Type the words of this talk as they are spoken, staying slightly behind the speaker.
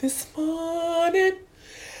This morning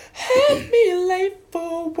had me late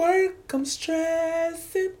for work. I'm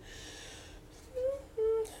stressing.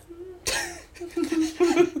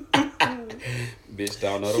 Bitch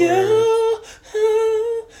don't know the words.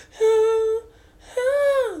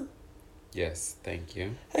 Yes, thank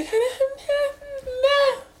you.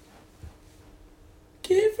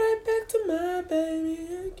 Give right back to my baby.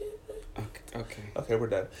 Okay, we're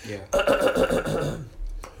done. Yeah.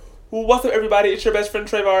 What's up, everybody? It's your best friend,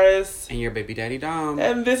 Travaris. And your baby daddy Dom.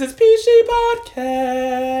 And this is Peachy Podcast.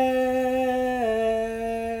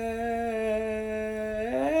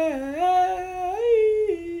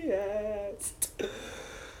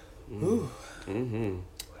 Ooh. Mm-hmm.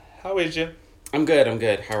 How is you? I'm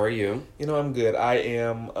good. How are you? You know, I'm good. I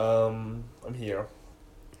am, I'm here.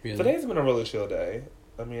 Really? Today's been a really chill day.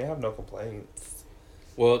 I mean, I have no complaints.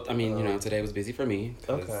 Well, I mean, today was busy for me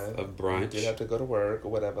because Okay. of brunch. You did have to go to work or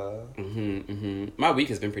whatever. My week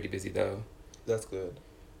has been pretty busy, though. That's good.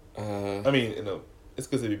 I mean, you know, it's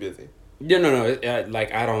good to be busy. Yeah, no.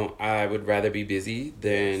 I would rather be busy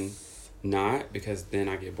than not, because then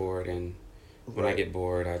I get bored, and when I get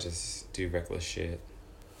bored, I just do reckless shit.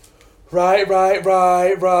 Right. So,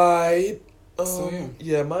 yeah.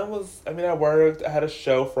 Yeah, mine was, I worked. I had a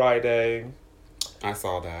show Friday. I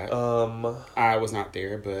saw that. I was not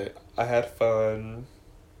there, but I had fun.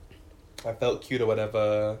 I felt cute or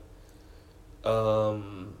whatever. I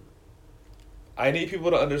need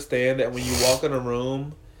people to understand that when you walk in a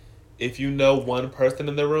room, if you know one person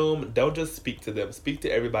in the room, don't just speak to them. Speak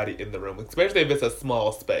to everybody in the room, especially if it's a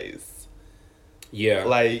small space. yeah.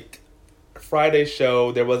 Like, Friday's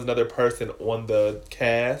show, there was another person on the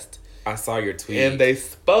cast. I saw your tweet. And they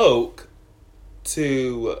spoke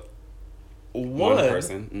to one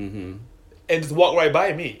person. Mm-hmm. and just walked right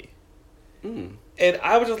by me. Mm. And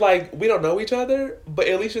I was just like, we don't know each other, but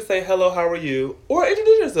at least just say, hello, how are you? Or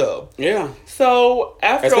introduce yourself. Yeah. So,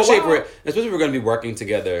 after especially a while... if we're going to be working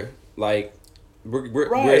together, like,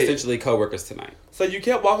 we're essentially co-workers tonight. So you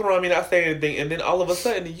kept walking around me not saying anything, and then all of a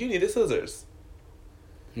sudden, you needed scissors.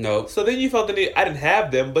 No. So then you felt the need... I didn't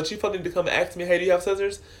have them, but you felt the need to come and ask me, hey, do you have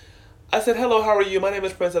scissors? I said, hello, how are you? My name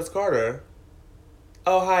is Princess Carter.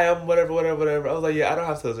 Oh, hi, I'm whatever. I was like, yeah, I don't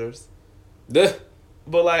have scissors. Duh.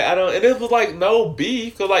 But, like, I don't... And it was, like, no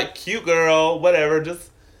beef. Because, like, cute girl, whatever. Just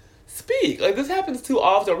speak. Like, this happens too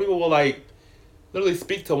often where people will, like, literally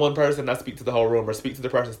speak to one person, not speak to the whole room, or speak to the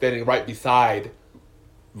person standing right beside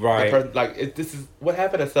Right. the person. Like, this is... What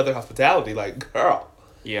happened at Southern Hospitality? Like, girl.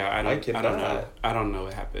 Yeah, I don't know. I don't know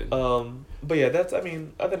what happened. But, yeah, that's... I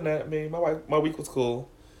mean, other than that, my week was cool.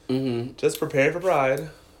 Mm-hmm. Just preparing for Pride.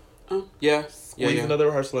 Yeah. Squeezed another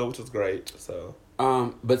rehearsal in, which was great, so...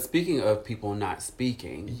 But speaking of people not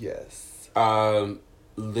speaking, yes.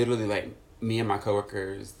 Literally, like, me and my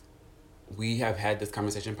coworkers, we have had this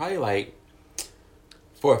conversation probably like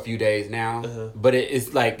for a few days now. Uh-huh. But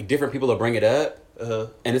it's like different people will bring it up,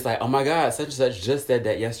 and it's like, oh my god, such and such just said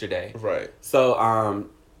that yesterday. Right. So,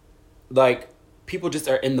 like, people just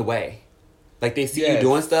are in the way. Like, they see you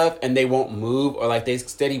doing stuff, and they won't move, or, like, they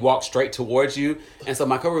steady walk straight towards you. And so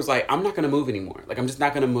my coworker was like, I'm not going to move anymore. Like, I'm just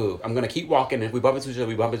not going to move. I'm going to keep walking, and if we bump into each other,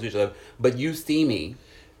 we bump into each other. But you see me.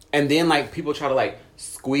 And then, like, people try to, like,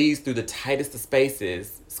 squeeze through the tightest of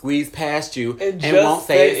spaces, squeeze past you, and won't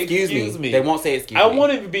say excuse me. They won't say excuse me. I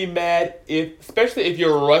wouldn't be mad especially if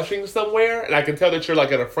you're rushing somewhere, and I can tell that you're,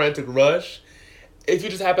 like, in a frantic rush, if you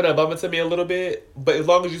just happen to bump into me a little bit, but as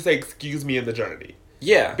long as you say excuse me in the journey.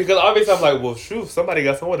 Yeah. Because obviously I'm like, well, shoot, somebody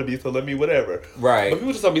got somewhere to be, so let me whatever. Right. But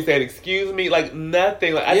people just don't be saying, excuse me, like,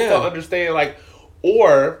 nothing. Like, I just don't understand, like,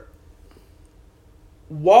 or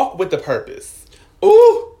walk with the purpose.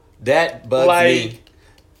 Ooh, that bugs me. Like,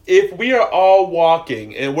 if we are all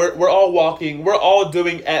walking, and we're all walking, we're all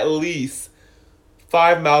doing at least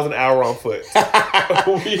 5 miles an hour on foot. we're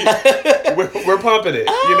pumping it.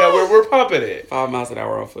 You know, we're pumping it. 5 miles an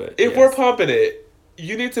hour on foot. If we're pumping it,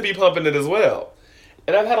 you need to be pumping it as well.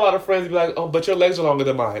 And I've had a lot of friends be like, oh, but your legs are longer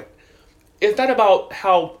than mine. It's not about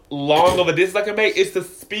how long of a distance I can make. It's the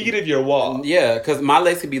speed of your walk. Yeah, because my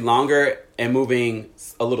legs could be longer and moving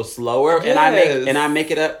a little slower, yes. and I make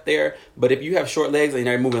it up there. But if you have short legs and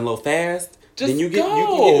you're moving a little fast, just then you go.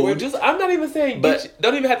 can get I'm not even saying,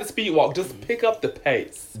 don't even have to speed walk. Just pick up the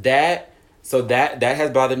pace. That has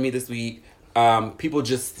bothered me this week. People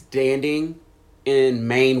just standing in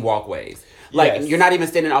main walkways. Like, you're not even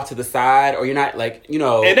standing off to the side, or you're not, like, you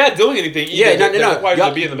know... And not doing anything either. Yeah, no. Requires you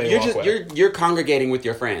to be in the main walkway. You're congregating with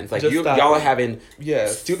your friends. Like, just y'all are having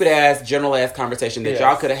stupid-ass, general-ass conversation that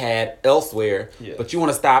y'all could have had elsewhere, but you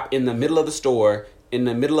want to stop in the middle of the store, in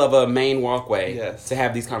the middle of a main walkway, to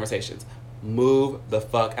have these conversations. move the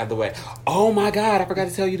fuck out of the way. Oh my God, I forgot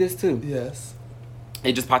to tell you this too. Yes.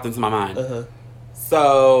 It just popped into my mind. Uh-huh.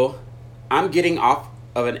 So, I'm getting off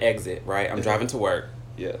of an exit, right? I'm driving to work.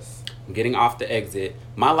 Yes. I'm getting off the exit.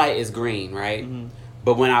 My light is green, right? Mm-hmm.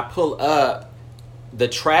 But when I pull up, the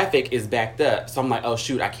traffic is backed up. So I'm like, oh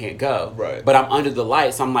shoot, I can't go. Right. But I'm under the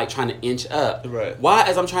light, so I'm like trying to inch up. Right. Why,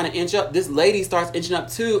 as I'm trying to inch up, this lady starts inching up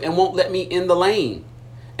too and won't let me in the lane.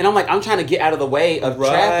 And I'm like, I'm trying to get out of the way of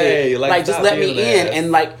traffic. Like just let me in.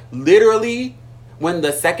 And like literally, when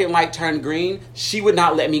the second light turned green, she would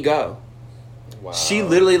not let me go. Wow. She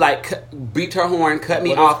literally like beeped her horn, cut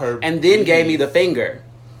me off, and then gave me the finger.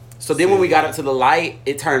 So then when we got up to the light,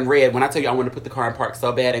 it turned red. When I tell you I wanted to put the car in park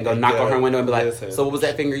so bad and go knock on her window and be like, so what was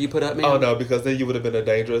that finger you put up, man? Oh, no, because then you would have been a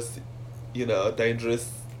dangerous.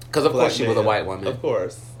 Because of course she was a white woman. Of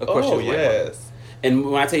course. Of course she was a white woman.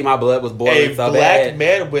 And when I tell you my blood was boiling so bad. A black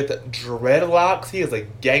man with dreadlocks, he is a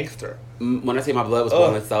gangster. When I tell you my blood was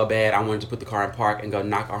boiling so bad, I wanted to put the car in park and go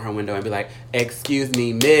knock on her window and be like, excuse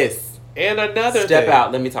me, miss. And another Step thing.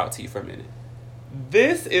 out, let me talk to you for a minute.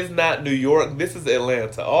 This is not New York. This is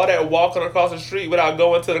Atlanta. All that walking across the street without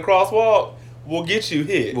going to the crosswalk will get you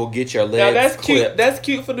hit. Will get your legs Now that's clipped. cute. That's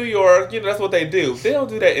cute for New York. You know that's what they do. They don't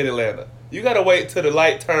do that in Atlanta. You gotta wait till the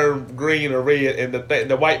light turn green or red and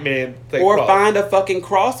the white man take or cross. find a fucking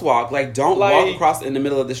crosswalk. Like don't Like- walk across in the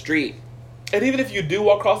middle of the street. And even if you do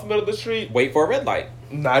walk across the middle of the street, Wait for a red light.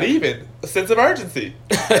 not even a sense of urgency.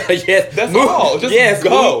 Yes, That's move. all. Just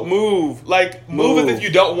go. Move. Like move as if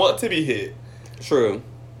you don't want to be hit. True.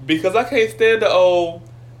 Because I can't stand the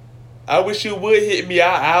I wish you would hit me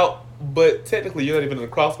out, but technically you're not even in the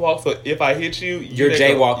crosswalk. So if I hit you, You're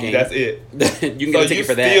jaywalking. That's it. You can get a ticket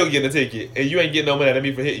for that. So you still getting a ticket, and you ain't getting no money out of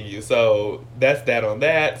me for hitting you. So that's that on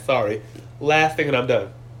that. Sorry. Last thing, and I'm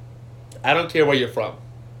done. I don't care where you're from.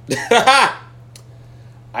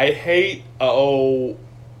 I hate well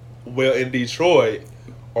in Detroit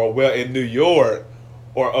or well in New York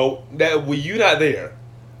or that when you not there.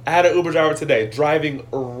 I had an Uber driver today driving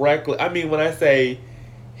reckless. I mean, when I say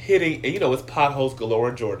hitting, and it's potholes galore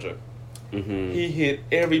in Georgia. Mm-hmm. He hit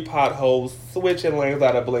every pothole, switching lanes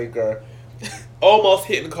out of blinker, almost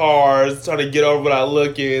hitting cars, trying to get over without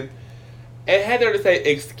looking, and had there to say,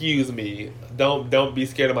 "Excuse me, don't be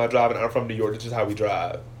scared of my driving. I'm from New York. This is how we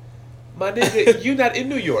drive." My nigga, you're not in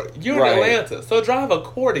New York. You're Right. in Atlanta, so drive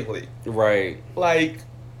accordingly. Right. Like,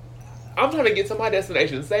 I'm trying to get to my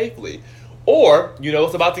destination safely. Or,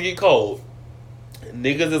 it's about to get cold.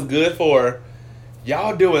 Niggas is good for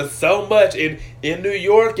y'all doing so much in New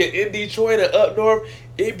York and in Detroit and up north.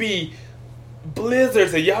 It be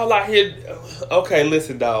blizzards and y'all out here. Okay,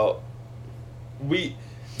 listen, dog. They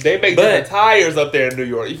make different tires up there in New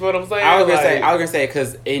York. You feel what I'm saying? I was gonna say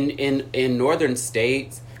because in northern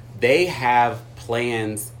states they have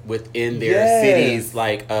plans within their cities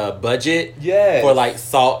like budget for like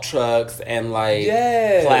salt trucks and like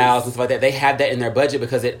plows and stuff like that. They have that in their budget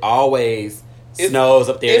because it always snows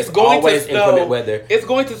up there. It's always inclement weather. It's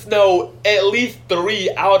going to snow at least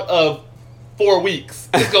 3 out of 4 weeks.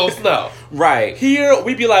 It's gonna snow. Right. Here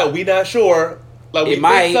we be like, we not sure. Like we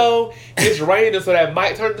might. think so. It's raining, so that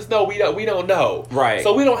might turn to snow. We don't know. Right.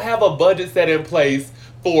 So we don't have a budget set in place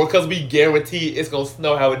because we guarantee it's gonna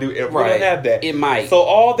snow how it do. Right. We don't have that. It might. So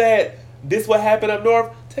all that, this what happened up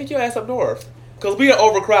north. Take your ass up north. Because we are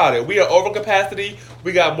overcrowded. We are over capacity.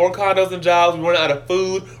 We got more condos than jobs. We're running out of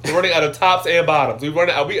food. We're running out of tops and bottoms. We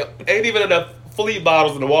ain't even enough Fleet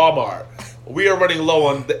bottles in the Walmart. We are running low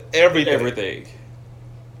on everything.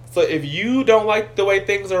 So if you don't like the way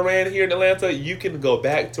things are ran here in Atlanta, you can go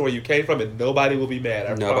back to where you came from and nobody will be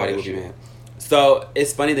mad. Nobody will be mad. So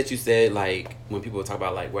it's funny that you said like when people talk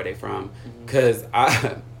about like where they from, because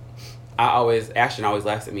Ashton always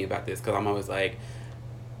laughs at me about this because I'm always like,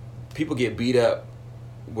 people get beat up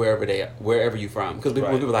wherever you from, because when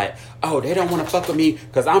people are like, oh, they don't want to fuck with me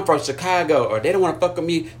because I'm from Chicago, or they don't want to fuck with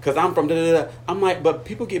me because I'm from da-da-da. I'm like, but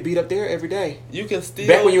people get beat up there every day. You can still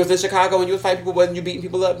back when you was in Chicago and you was fighting people, wasn't you beating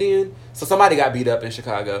people up then? So somebody got beat up in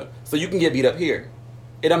Chicago, so you can get beat up here.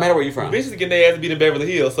 It don't matter where you from. Bitches getting their ass beat in Beverly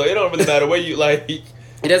Hills, so it don't really matter where you like. It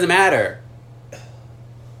doesn't matter.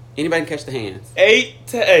 Anybody can catch the hands. 8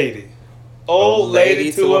 to 80. Old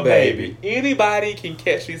lady to a baby. Anybody can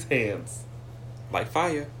catch these hands. Like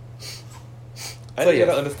fire. I need you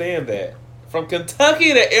to understand that. From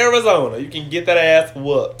Kentucky to Arizona, you can get that ass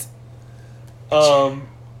whooped.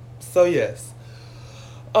 So yes.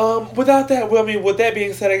 Without that, with that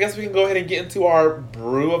being said, I guess we can go ahead and get into our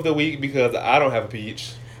brew of the week because I don't have a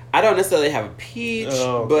peach. I don't necessarily have a peach,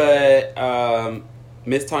 but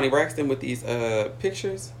Miss Toni Braxton with these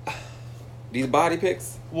pictures. These body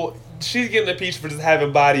pics? Well, she's getting impeached for just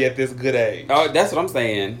having body at this good age. Oh, that's what I'm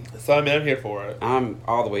saying. So, I mean, I'm here for it. I'm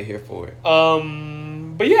all the way here for it.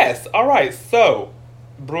 But yes, all right. So,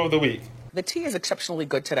 brew of the week. The tea is exceptionally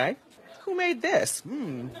good today. Who made this?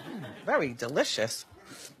 Very delicious.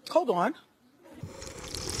 Hold on.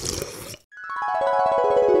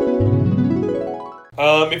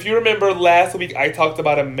 If you remember last week, I talked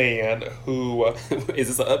about a man who... Is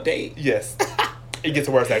this an update? Yes. It gets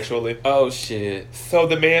worse, actually. Oh, shit. So,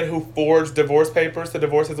 the man who forged divorce papers to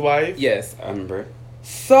divorce his wife? Yes, I remember.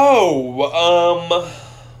 So,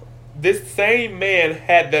 this same man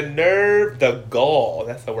had the nerve, the gall,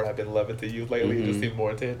 that's the word I've been loving to use lately, It just seems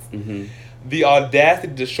more intense. The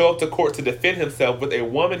audacity to show up to court to defend himself with a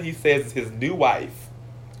woman he says is his new wife.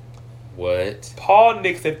 What? Paul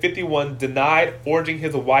Nixon, 51, denied forging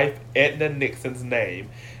his wife Edna Nixon's name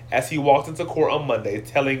as he walked into court on Monday,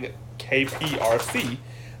 telling KPRC,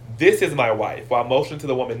 "This is my wife," while motioning to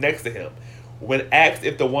the woman next to him. When asked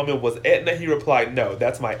if the woman was Edna, he replied, "No,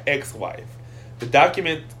 that's my ex-wife." The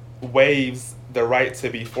document waives the right to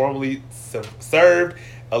be formally served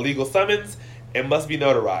a legal summons and must be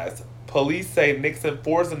notarized. Police say Nixon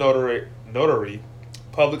forged the notary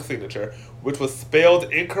public signature, which was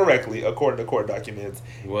spelled incorrectly according to court documents,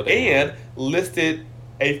 and listed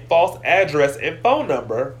a false address and phone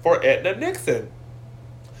number for Edna Nixon.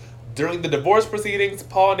 During the divorce proceedings,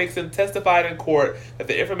 Paul Nixon testified in court that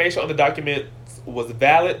the information on the documents was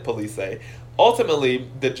valid, police say. Ultimately,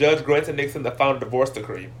 the judge granted Nixon the final divorce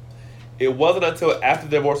decree. It wasn't until after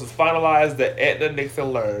the divorce was finalized that Edna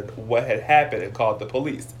Nixon learned what had happened and called the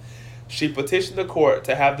police. She petitioned the court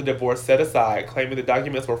to have the divorce set aside, claiming the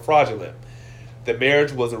documents were fraudulent. The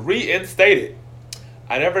marriage was reinstated.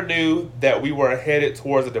 "I never knew that we were headed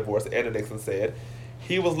towards a divorce," Edna Nixon said.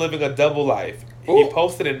 "He was living a double life." Ooh. He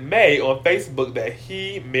posted in May on Facebook that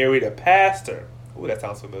he married a pastor. Ooh, that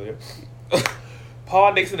sounds familiar.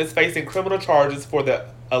 Paul Nixon is facing criminal charges for the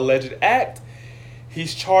alleged act.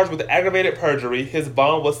 He's charged with aggravated perjury. His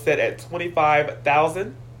bond was set at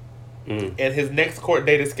 $25,000, and his next court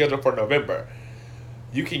date is scheduled for November.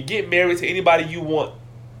 You can get married to anybody you want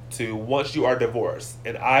to once you are divorced,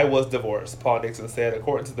 and I was divorced, Paul Nixon said,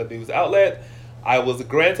 according to the news outlet. "I was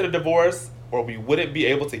granted a divorce, or we wouldn't be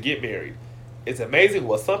able to get married. It's amazing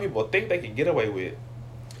what some people think they can get away with."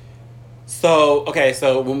 So, okay,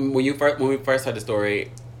 so when we first heard the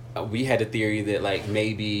story, we had the theory that, like,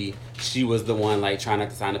 maybe she was the one, like, trying not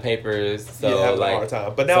to sign the papers. So, yeah, having like, a hard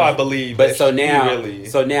time. But now I believe but that so now, really...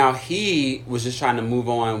 So now he was just trying to move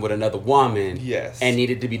on with another woman. Yes. And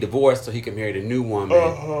needed to be divorced so he could marry the new woman.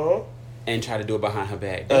 And try to do it behind her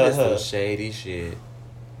back. That is some shady shit.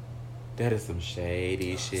 That is some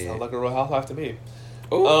shady shit. Sounds like a Real Housewife to me.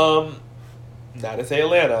 Ooh. Not to say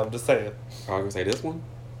Atlanta, I'm just saying. I was going to say this one.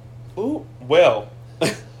 Ooh, well...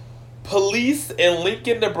 Police in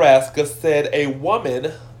Lincoln, Nebraska said a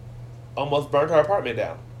woman almost burned her apartment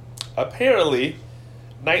down. Apparently,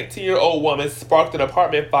 19-year-old woman sparked an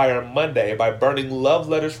apartment fire Monday by burning love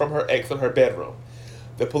letters from her ex in her bedroom.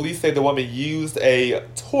 The police say the woman used a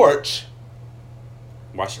torch.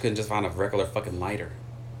 Why she couldn't just find a regular fucking lighter?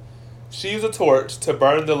 She used a torch to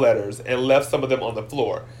burn the letters and left some of them on the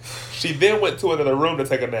floor. She then went to another room to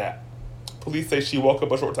take a nap. Police say she woke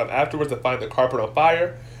up a short time afterwards to find the carpet on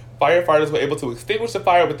fire. Firefighters were able to extinguish the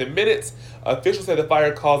fire within minutes. Officials say the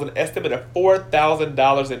fire caused an estimate of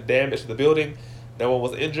 $4,000 in damage to the building. No one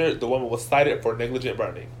was injured. The woman was cited for negligent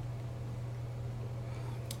burning.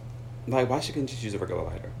 Like, why she couldn't just use a regular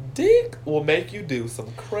lighter? Dick will make you do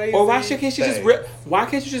some crazy. Or why can't she just rip? Why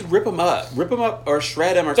can't you just rip them up? Rip them up or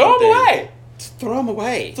shred them or throw something. Throw them away. Just throw them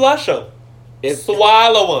away. Flush them.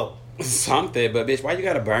 Swallow them. Something, but bitch, why you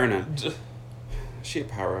gotta burn them? Shit,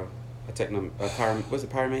 pyro. Was it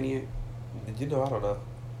pyromaniac? You know, I don't know.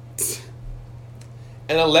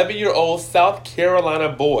 An 11-year-old South Carolina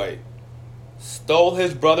boy stole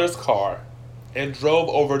his brother's car and drove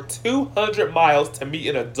over 200 miles to meet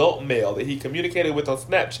an adult male that he communicated with on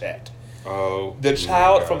Snapchat. Oh, the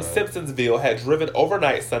child from Simpsonsville had driven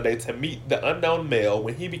overnight Sunday to meet the unknown male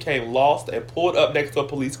when he became lost and pulled up next to a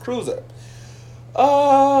police cruiser.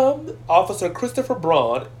 Officer Christopher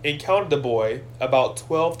Braun encountered the boy about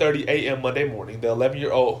 12:30 a.m. Monday morning. The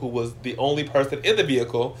 11-year-old, who was the only person in the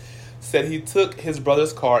vehicle, said he took his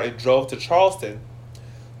brother's car and drove to Charleston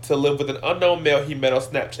to live with an unknown male he met on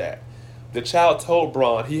Snapchat. The child told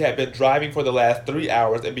Braun he had been driving for the last 3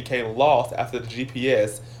 hours and became lost after the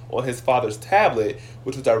GPS on his father's tablet,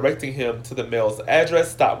 which was directing him to the male's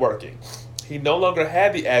address, stopped working. He no longer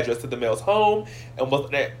had the address to the male's home and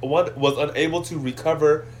was unable to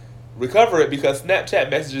recover it because Snapchat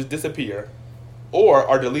messages disappear. or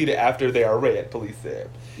are deleted after they are read, police said.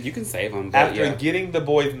 You can save them. After getting the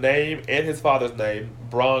boy's name and his father's name,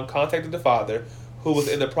 Braun contacted the father, who was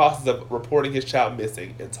in the process of reporting his child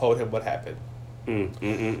missing, and told him what happened.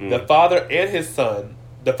 The father and his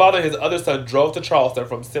other son drove to Charleston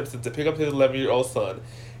from Simpson to pick up his 11-year-old son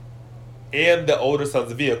and the older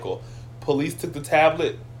son's vehicle. Police took the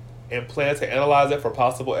tablet and plan to analyze it for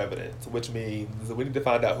possible evidence, which means we need to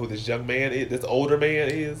find out who this young man is, this older man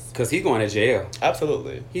is. Because he's going to jail.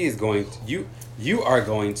 Absolutely. He is going to... You are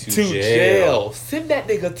going to jail. Send that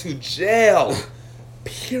nigga to jail.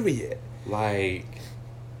 Period. Like...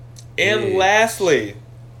 And lastly...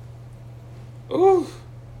 Ooh.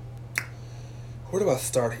 Where do I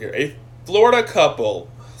start here? A Florida couple.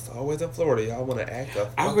 It's always in Florida. Y'all want to act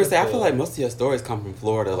up. I was going to say, I feel like most of your stories come from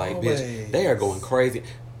Florida. Like, always. Bitch, they are going crazy.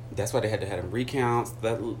 That's why they had to have them recounts,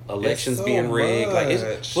 that elections so being rigged. Like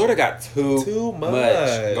Florida got too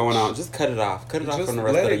much going on. Just cut it off. Cut it off from the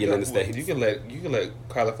rest of the United States. You can let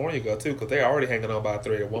California go too, because they're already hanging on by a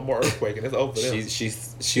thread. One more earthquake and it's over for them.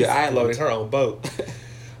 She's floating her own boat.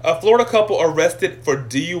 A Florida couple arrested for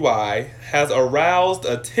DUI has aroused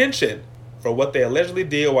attention for what they allegedly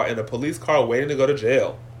did while in a police car waiting to go to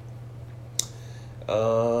jail.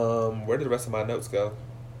 Where did the rest of my notes go?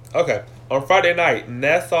 Okay. On Friday night,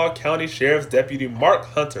 Nassau County Sheriff's Deputy Mark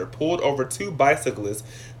Hunter pulled over two bicyclists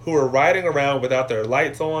who were riding around without their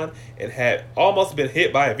lights on and had almost been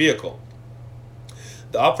hit by a vehicle.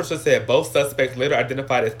 The officer said both suspects, later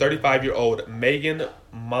identified as 35-year-old Megan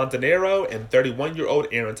Montanero and 31-year-old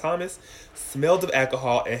Aaron Thomas, smelled of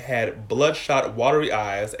alcohol and had bloodshot, watery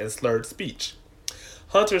eyes and slurred speech.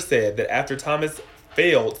 Hunter said that after Thomas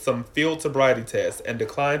failed some field sobriety tests and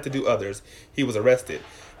declined to do others, he was arrested.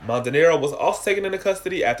 Montanero was also taken into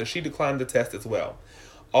custody after she declined the test as well.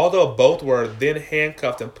 Although both were then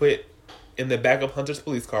handcuffed and put in the back of Hunter's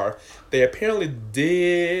police car, they apparently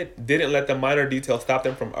didn't let the minor details stop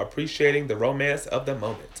them from appreciating the romance of the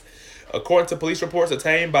moment. According to police reports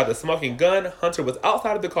obtained by the Smoking Gun, Hunter was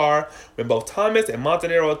outside of the car when both Thomas and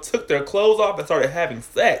Montanero took their clothes off and started having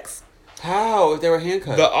sex. How? If they were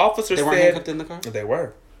handcuffed? The officer said... They weren't handcuffed in the car? They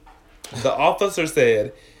were. The officer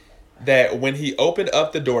said that when he opened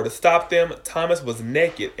up the door to stop them, Thomas was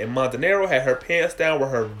naked and Montanero had her pants down where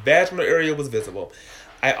her vaginal area was visible.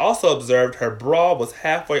 I also observed her bra was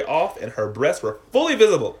halfway off and her breasts were fully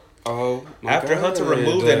visible. Oh, my After God. Hunter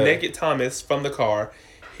removed the naked Thomas from the car,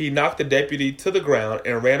 he knocked the deputy to the ground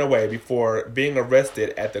and ran away before being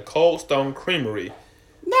arrested at the Cold Stone Creamery.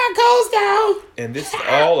 Not Cold Stone! And this is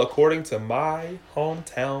all according to my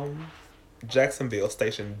hometown Jacksonville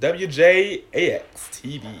station,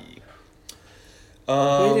 WJAX-TV.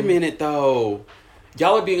 Wait a minute, though.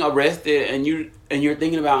 Y'all are being arrested and you're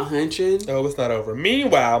thinking about hunching? Oh, it's not over.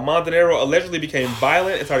 Meanwhile, Montanero allegedly became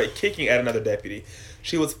violent and started kicking at another deputy.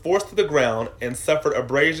 She was forced to the ground and suffered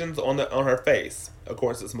abrasions on her face.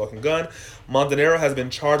 According to the Smoking Gun, Montanero has been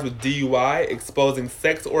charged with DUI, exposing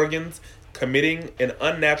sex organs, committing an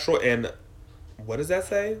unnatural and... What does that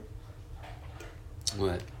say?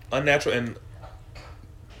 What? Unnatural and...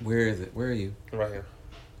 Where is it? Where are you? Right here.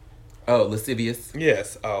 Oh, lascivious?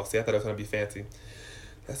 Yes. Oh, see, I thought it was going to be fancy.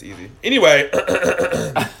 That's easy. Anyway,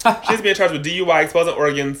 she's being charged with DUI, exposing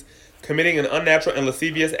organs, committing an unnatural and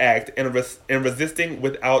lascivious act, and resisting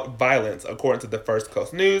without violence, according to the First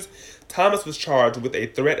Coast News. Thomas was charged with a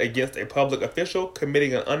threat against a public official,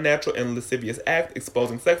 committing an unnatural and lascivious act,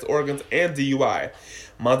 exposing sex organs, and DUI.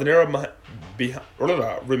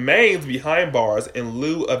 Montanero remains behind bars in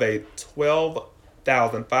lieu of a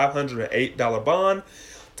 $12,508 bond.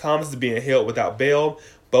 Thomas is being held without bail.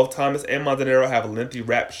 Both Thomas and Montanero have lengthy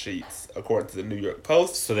rap sheets, according to the New York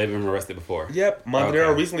Post. So they've been arrested before? Yep.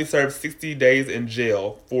 Montanero recently served 60 days in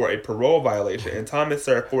jail for a parole violation, and Thomas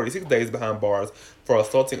served 46 days behind bars for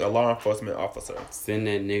assaulting a law enforcement officer. Send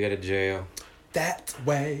that nigga to jail. That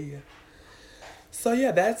way. So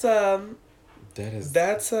yeah, that's too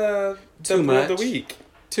much. The week.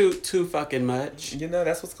 Too fucking much. You know,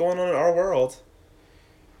 that's what's going on in our world.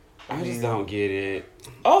 I just don't get it.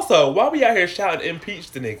 Also, why we out here shouting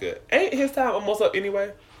impeach the nigga? Ain't his time almost up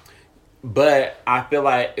anyway? But I feel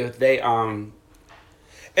like if they and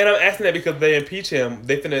I'm asking that because they impeach him,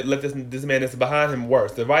 they finna let this man that's behind him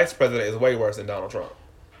worse. The vice president is way worse than Donald Trump.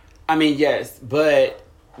 I mean, yes, but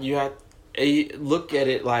you have to look at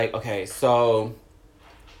it like, okay, so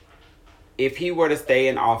if he were to stay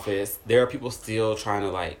in office, there are people still trying to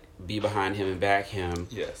like be behind him and back him.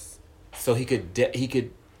 Yes. So he could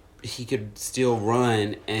still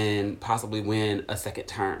run and possibly win a second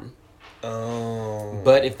term. Oh.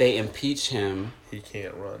 But if they impeach him, he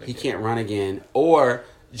can't run again. He can't run again. Or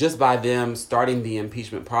just by them starting the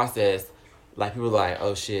impeachment process, like people are like,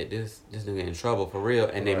 oh shit, this nigga in trouble for real,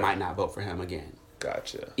 and they might not vote for him again.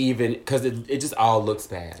 Gotcha. Even because it just all looks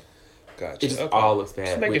bad. Gotcha. It just all looks bad.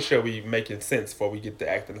 Just making sure we making sense before we get to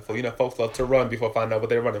acting the fool. You know, folks love to run before finding out what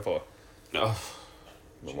they're running for. Oh.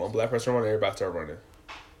 When one black person running, everybody start running.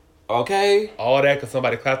 Okay. All that because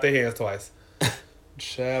somebody clapped their hands twice.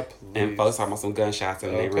 Chap, and folks talking about some gunshots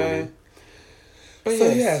and they running. But so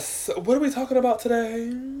yes, what are we talking about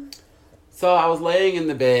today? So I was laying in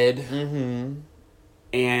the bed,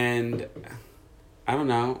 and I don't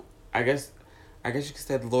know. I guess you could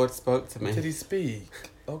say the Lord spoke to me. Did he speak?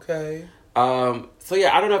 Okay. So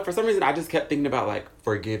yeah, I don't know. For some reason, I just kept thinking about like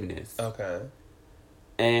forgiveness. Okay.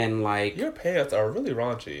 And like your pants are really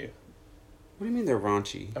raunchy. What do you mean they're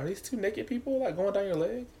raunchy? Are these two naked people like going down your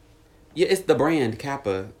leg? Yeah, it's the brand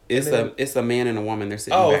Kappa. It's a man and a woman. They're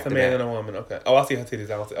sitting. Oh, it's a man and a woman. Okay. Oh, I see her titties.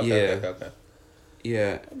 Okay.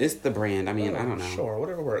 Yeah, it's the brand. I mean, I don't know. Sure,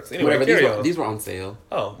 whatever works. Anyway, these were on sale.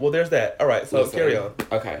 Oh, well, there's that. All right, so carry on.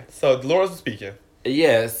 Okay. So Dolores was speaking.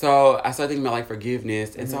 Yeah, so I started thinking about like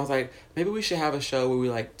forgiveness, and so I was like, maybe we should have a show where we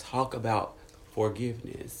like talk about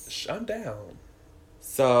forgiveness. I'm down.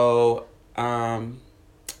 So, I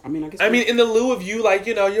mean, in the lieu of you, like,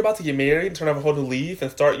 you know, you're about to get married and turn over a whole new leaf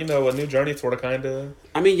and start, you know, a new journey, sort of, kind of.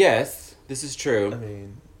 I mean, yes, this is true. I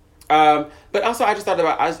mean, but also I just thought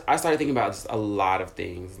about, I started thinking about just a lot of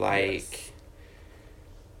things, like,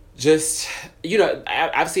 just, you know,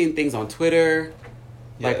 I've seen things on Twitter,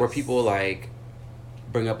 like, where people, like,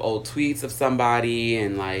 bring up old tweets of somebody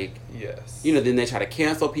and, like, you know, then they try to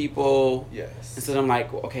cancel people. Yes. And so I'm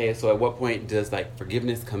like, okay, so at what point does, like,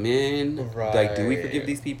 forgiveness come in? Right. Like, do we forgive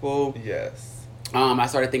these people? Yes. I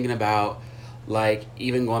started thinking about, like,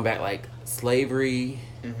 even going back, like, slavery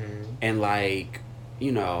and, like,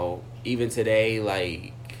 you know, even today,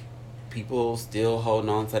 like, people still holding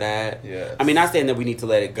on to that. Yes. I mean, not saying that we need to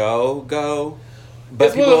let it go, but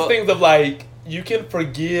it's one of those things of, like, you can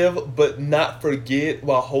forgive but not forget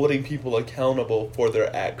while holding people accountable for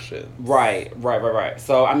their actions. Right.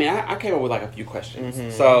 So, I mean, I came up with, like, a few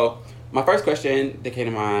questions. So, my first question that came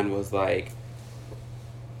to mind was, like,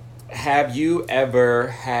 have you ever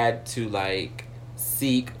had to, like,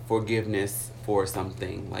 seek forgiveness for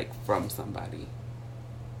something, like, from somebody?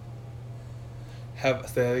 Say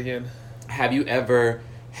that again? Have you ever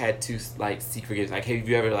had to, like, seek forgiveness? Like, have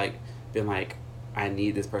you ever, like, been like, I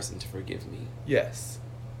need this person to forgive me? Yes.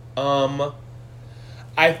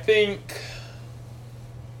 I think...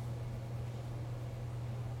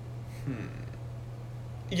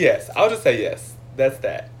 Yes, I'll just say yes. That's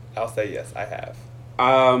that. I'll say yes, I have.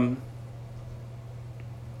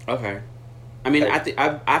 Okay. I mean,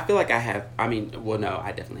 I feel like I have. I mean, well, no,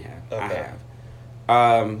 I definitely have. Okay. I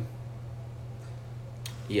have.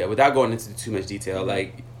 Yeah, without going into too much detail,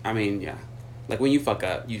 like, I mean, yeah. Like, when you fuck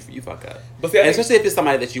up, you fuck up. But see, especially if it's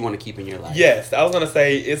somebody that you want to keep in your life. Yes, I was going to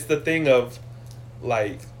say, it's the thing of,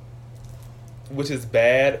 like, which is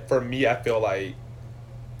bad. For me, I feel like,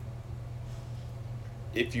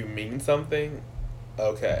 if you mean something,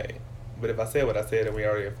 okay. But if I say what I said and we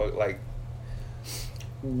already fuck, like...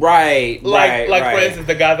 Right. For instance,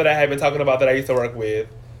 the guy that I have been talking about that I used to work with,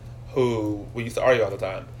 who we used to argue all the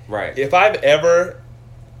time. Right. If I've ever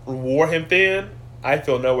wore him thin, I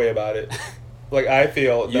feel no way about it. Like, I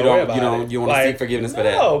feel no way about it. You want to seek forgiveness for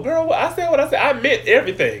that? No, girl, I said what I said. I meant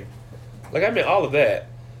everything. Like, I meant all of that.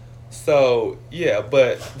 So, yeah,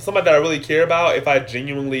 but somebody that I really care about, if I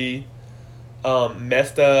genuinely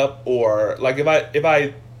messed up, or, like, if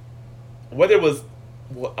I whether it was,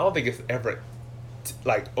 well, I don't think it's ever,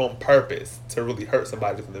 like, on purpose to really hurt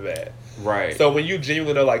somebody from the bad. Right. So when you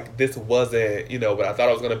genuinely know, like, this wasn't, you know, what I thought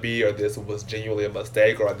it was going to be, or this was genuinely a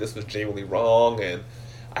mistake, or this was genuinely wrong, and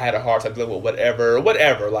I had a hard time dealing with whatever,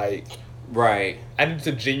 like... Right. I need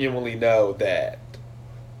to genuinely know that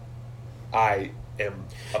I am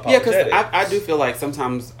apologetic. Yeah, because I do feel like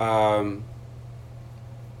sometimes, I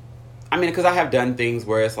mean, because I have done things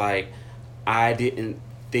where it's like, I didn't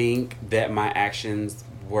think that my actions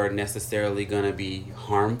were necessarily going to be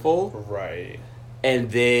harmful. Right. And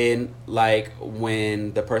then, like,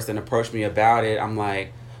 when the person approached me about it, I'm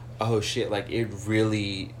like, oh shit, like, it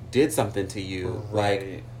really did something to you.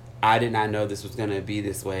 Right. Like, I did not know this was going to be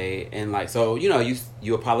this way. And, like, so, you know,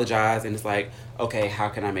 you apologize, and it's like, okay, how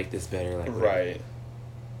can I make this better? Like, right.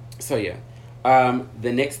 So, yeah.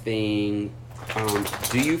 The next thing,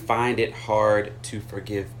 do you find it hard to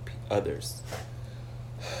forgive others?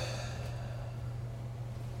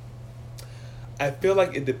 I feel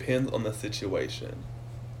like it depends on the situation.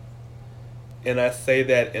 And I say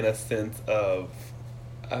that in a sense of,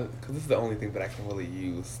 because this is the only thing that I can really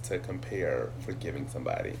use to compare forgiving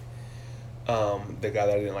somebody. The guy that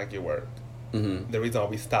I didn't like your work. The reason why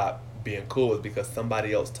we stopped being cool is because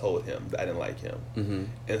somebody else told him that I didn't like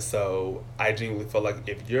him. And so I genuinely felt like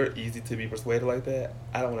if you're easy to be persuaded like that,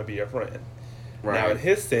 I don't want to be your friend. Right. Now, in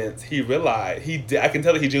his sense, he realized I can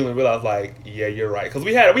tell that he genuinely realized, like, yeah, you're right, because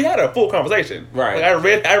we had a full conversation. Right.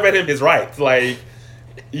 Like, I read him his rights. Like,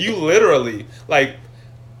 you literally, like,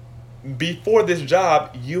 before this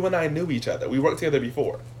job, you and I knew each other. We worked together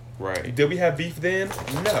before. Right. Did we have beef then?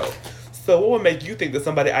 No. So what would make you think that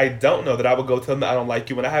somebody I don't know, that I would go tell them that I don't like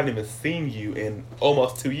you when I haven't even seen you in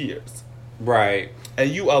almost 2 years? Right. And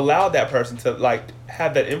you allowed that person to, like,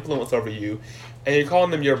 have that influence over you. And you're calling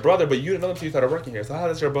them your brother, but you didn't know them until you started working here. So how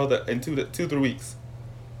is your brother in 2-3 weeks?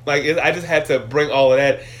 Like, I just had to bring all of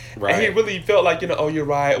that. Right. And he really felt like, oh, you're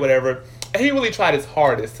right, whatever. And he really tried his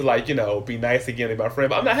hardest to, like, be nice again to my friend.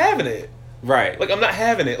 But I'm not having it. Right. Like, I'm not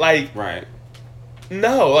having it. Like, right.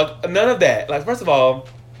 No, like, none of that. Like, first of all,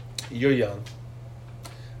 you're young.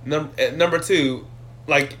 Number two,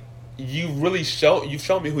 like, you've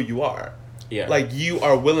shown me who you are. Yeah. Like, you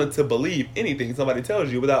are willing to believe anything somebody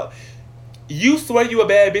tells you without... You swear you a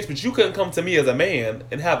bad bitch, but you couldn't come to me as a man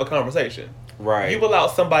and have a conversation. Right. You allowed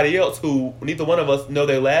somebody else who neither one of us know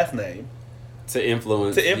their last name to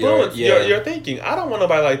influence your thinking. I don't want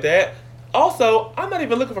nobody like that. Also, I'm not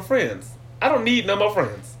even looking for friends. I don't need no more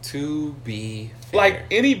friends. To be fair. Like,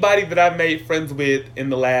 anybody that I've made friends with in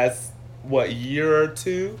the last, year or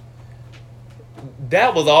two,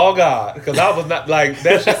 that was all God. Because I was not, like,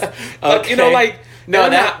 that's just, okay. No,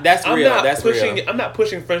 that's real. I'm not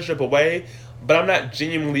pushing friendship away, but I'm not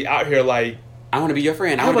genuinely out here like, I want to be your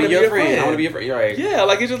friend. I want to be your friend. I want to be your friend. You're right. Yeah,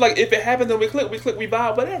 like, it's just like, if it happens, then we click, we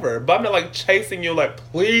vibe, whatever. But I'm not like chasing you, like,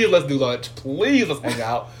 please let's do lunch. Please let's hang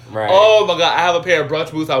out. Right. Oh my God, I have a pair of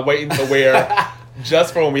brunch boots I'm waiting to wear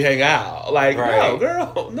just for when we hang out. Like, no,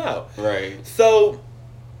 girl, no. Right. So,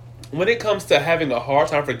 when it comes to having a hard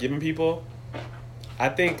time forgiving people, I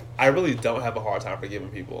think I really don't have a hard time forgiving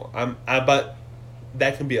people. But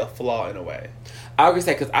that can be a flaw in a way. I would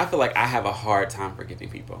say, because I feel like I have a hard time forgiving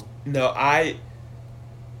people. No, I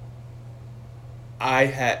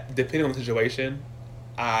had, depending on the situation,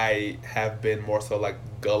 I have been more so like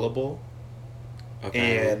gullible.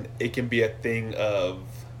 Okay. And it can be a thing of...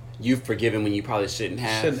 You've forgiven when you probably shouldn't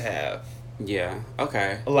have. Yeah.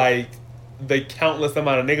 Okay. Like, the countless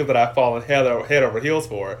amount of niggas that I've fallen head over heels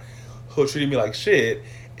for, who treated me like shit.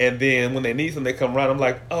 And then when they need something, they come around. I'm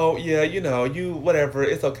like, oh, yeah, you, whatever.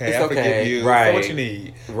 It's okay. I forgive you. Right. So what you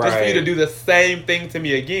need? Right. Just for you to do the same thing to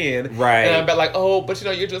me again. Right. And I'm like, oh, but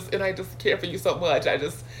you're just, and I just care for you so much. And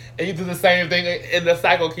you do the same thing, and the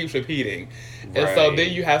cycle keeps repeating. Right. And so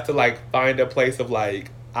then you have to, like, find a place of, like,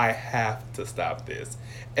 I have to stop this.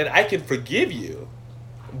 And I can forgive you,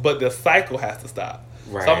 but the cycle has to stop.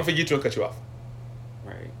 Right. So I'm going to forget you and cut you off.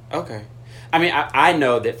 Right. Okay. I mean, I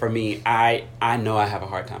know that for me, I know I have a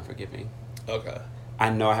hard time forgiving. Okay. I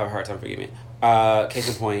know I have a hard time forgiving. Case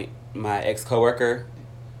in point, my ex-coworker,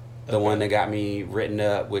 the one that got me written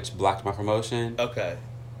up, which blocked my promotion. Okay.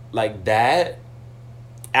 Like that,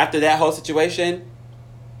 after that whole situation,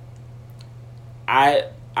 I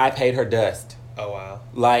paid her dust. Oh, wow.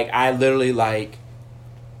 Like, I literally, one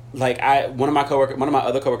of my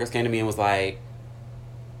other coworkers came to me and was like,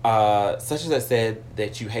 such and such said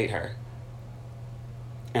that you hate her.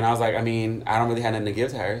 And I was like, I mean, I don't really have nothing to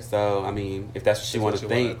give to her. So, I mean, if that's what she wanted to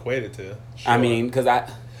think. Equate it to. Sure. I mean, because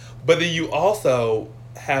But then you also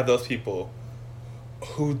have those people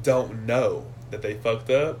who don't know that they fucked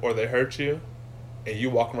up or they hurt you. And you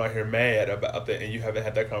walk around here mad about that and you haven't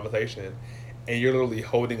had that conversation. And you're literally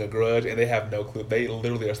holding a grudge and they have no clue. They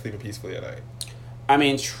literally are sleeping peacefully at night. I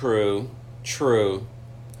mean, true.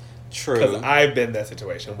 Because I've been in that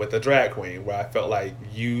situation with the drag queen where I felt like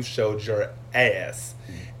you showed your ass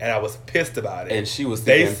and I was pissed about it. And she was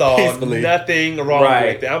They saw peacefully. Nothing wrong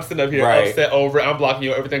with it. I'm sitting up here upset over it. I'm blocking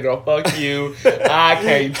you, everything, girl. Fuck you. I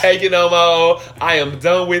can't take it no more. I am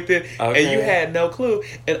done with it. Okay. And you had no clue.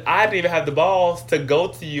 And I didn't even have the balls to go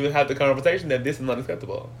to you and have the conversation that this is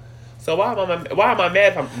unacceptable. So why am I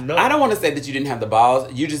mad if I'm... No. I don't want to say that you didn't have the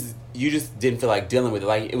balls. You just didn't feel like dealing with it.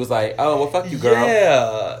 Like, it was like, oh, well, fuck you, girl.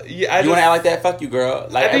 Yeah. You want to act like that? Fuck you, girl.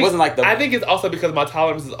 Like, it wasn't like the... I think it's also because my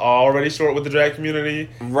tolerance is already short with the drag community.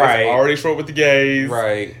 Right. It's already short with the gays.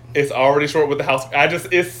 Right. It's already short with the house... I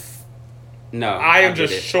am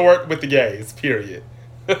just short with the gays, period.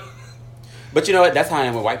 But you know what? That's how I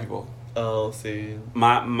am with white people. Oh, see.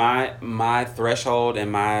 My threshold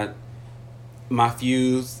and my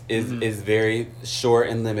fuse is very short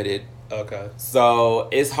and limited. Okay. So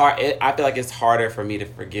it's hard. I feel like it's harder for me to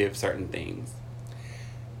forgive certain things.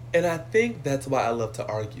 And I think that's why I love to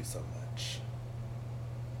argue so much.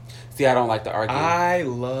 See, I don't like to argue. I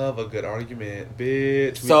love a good argument,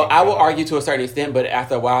 bitch. So I will argue to a certain extent, but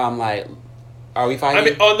after a while, I'm like, are we fighting? I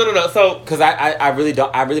mean, oh no. So because I really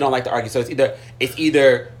don't like to argue. So it's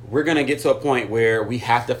either we're gonna get to a point where we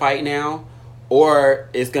have to fight now, or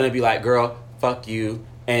it's gonna be like, girl, fuck you,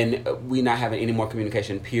 and we not having any more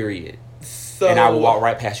communication. Period. So and I will walk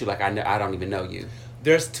right past you like I don't even know you.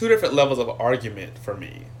 There's two different levels of argument for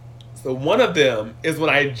me. So one of them is when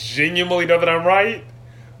I genuinely know that I'm right.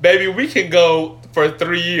 Baby, we can go for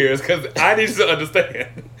 3 years because I need you to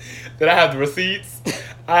understand that I have the receipts.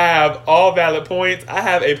 I have all valid points. I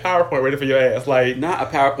have a PowerPoint ready for your ass. Like, not a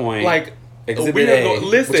PowerPoint. Like, Exhibit we A.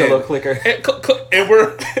 Listen, with your little clicker. And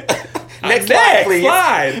we're next slide, please.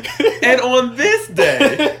 Slide. And on this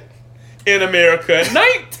day in America,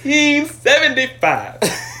 1975,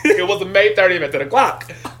 it was May 30th at 10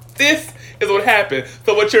 o'clock. This is what happened.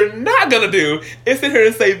 So what you're not gonna do is sit here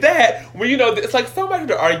and say that when you know it's like somebody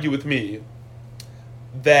to argue with me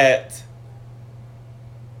that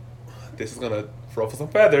this is gonna ruffle some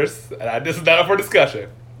feathers, and this is not up for discussion.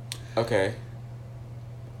 Okay.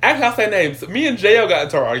 Actually, I'll say names. Me and Jo got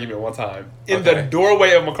into an argument one time in the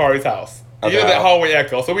doorway of Makari's house. You know that hallway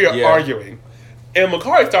echo. So we are arguing, and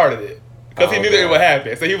Makari started it because he knew that it would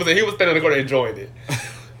happen. So he was standing in the corner enjoying it.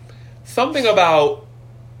 Something about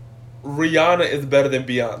Rihanna is better than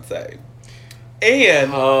Beyonce.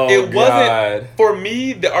 And it wasn't, for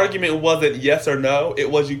me, the argument wasn't yes or no. It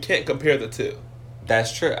was you can't compare the two.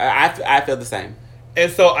 That's true. I feel the same.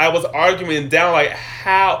 And so I was arguing down like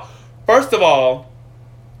how, first of all,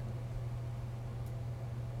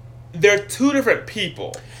 they're two different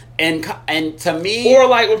people. And to me, or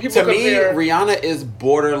like when people compare, Rihanna is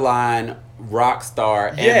borderline rock star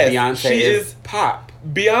and Beyonce is pop.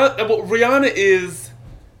 Rihanna is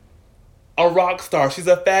a rock star. She's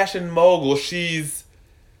a fashion mogul. She's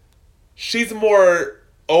more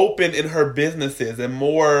open in her businesses and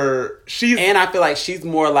more. And I feel like she's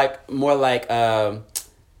more like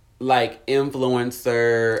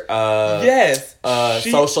influencer.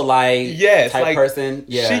 Socialite. Type person.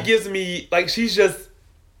 Yeah, she gives me like she's just.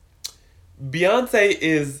 Beyonce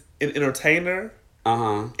is an entertainer.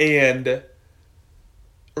 And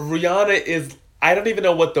Rihanna is. I don't even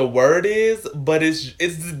know what the word is, but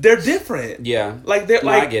they're different. Yeah. Like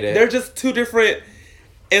I get it. They're just two different.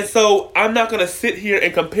 And so I'm not gonna sit here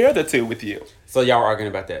and compare the two with you. So y'all were arguing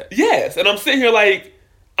about that? Yes. And I'm sitting here like,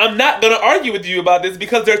 I'm not gonna argue with you about this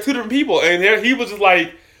because they're two different people. And he was just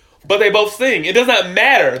like, but they both sing. It does not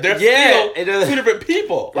matter. They're still two different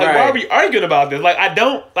people. Like, why are we arguing about this? Like, I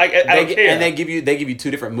don't care. And they give you two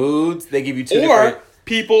different moods. They give you two different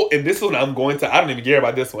people, and this one I don't even care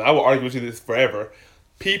about this one. I will argue with you this forever.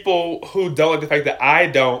 People who don't like the fact that I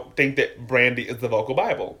don't think that Brandy is the vocal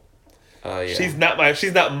Bible. She's not my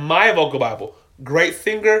vocal Bible. Great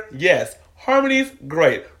singer, yes. Harmonies,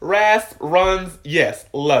 great. Rasp, runs, yes.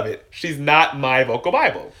 Love it. She's not my vocal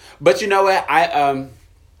Bible. But you know what? I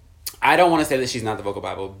don't want to say that she's not the vocal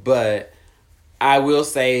Bible, but I will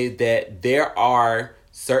say that there are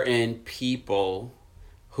certain people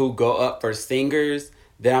who go up for singers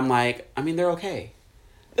that I'm like, I mean, they're okay.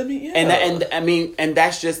 I mean, yeah. And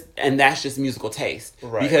that's just musical taste.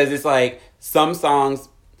 Right. Because it's like some songs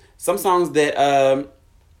that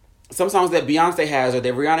Beyonce has or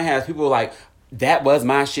that Rihanna has, people are like, that was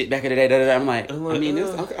my shit back in the day. I'm like, I mean, it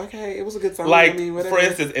was okay. It was a good song. Like, I mean, for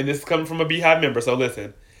instance, and this is coming from a Beehive member, so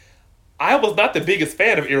listen. I was not the biggest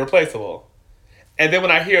fan of Irreplaceable. And then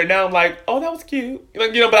when I hear it now, I'm like, oh, that was cute. But I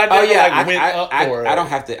never went up for it. I don't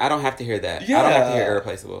have to hear that. Yeah. I don't have to hear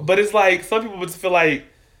Irreplaceable. But it's like, some people would feel like,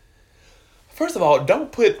 first of all,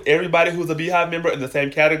 don't put everybody who's a Beehive member in the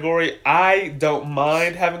same category. I don't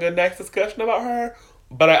mind having a next discussion about her,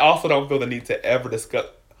 but I also don't feel the need to ever discuss.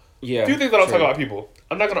 Yeah. A few things I don't talk about people.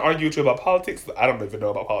 I'm not going to argue with you about politics. I don't even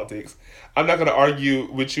know about politics. I'm not going to argue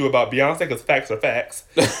with you about Beyonce because facts are facts.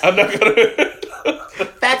 I'm not going to...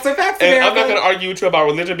 Facts are facts, and I'm not going to argue with you about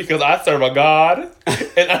religion because I serve a God. and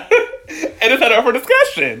it's not up for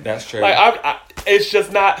discussion. That's true. Like, it's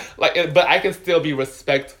just not... like, but I can still be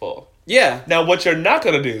respectful. Yeah. Now, what you're not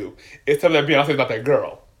going to do is tell me that Beyonce's not that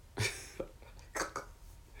girl.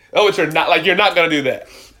 You're not going to do that.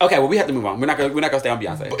 Okay, well, we have to move on. We're not gonna stay on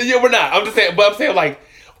Beyonce. Yeah, we're not. I'm saying like,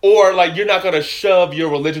 or like you're not gonna shove your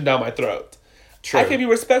religion down my throat. True. I can be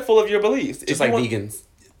respectful of your beliefs. Just like vegans.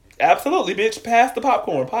 Absolutely, bitch. Pass the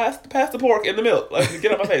popcorn. Pass the pork and the milk. Like,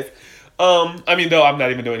 get out my face. I mean, though I'm not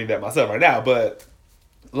even doing any of that myself right now, but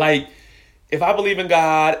like, if I believe in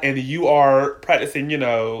God and you are practicing,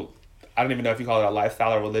 I don't even know if you call it a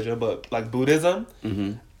lifestyle or religion, but like Buddhism.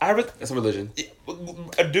 Mm-hmm. It's a religion.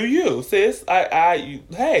 Do you, sis?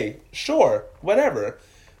 Hey, sure, whatever.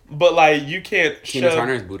 But like you can't. Tina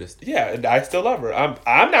Turner is Buddhist. Yeah, and I still love her.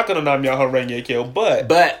 I'm not gonna Nam Myoho Renge Kyo,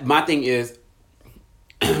 but my thing is,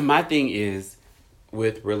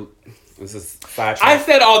 with this is sidetrack. I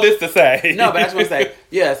said all this to say no, but I just want to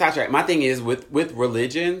say sidetrack. My thing is with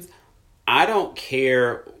religions, I don't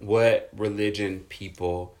care what religion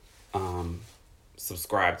people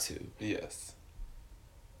subscribe to. Yes,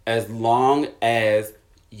 as long as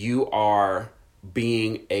you are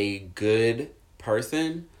being a good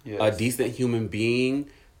person, yes. a decent human being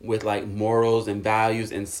with like morals and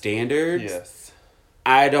values and standards. Yes.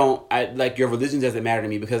 I like your religion doesn't matter to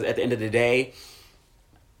me because at the end of the day,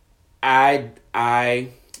 I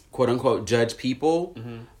quote unquote judge people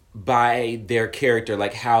by their character,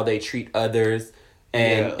 like how they treat others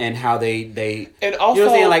and how they and also, you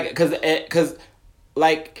know what I'm saying, like because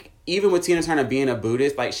like even with Tina Turner being a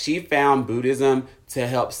Buddhist, like she found Buddhism to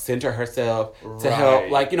help center herself, to help,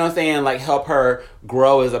 like, you know what I'm saying, like help her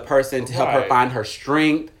grow as a person, to help her find her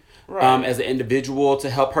strength as an individual, to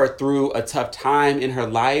help her through a tough time in her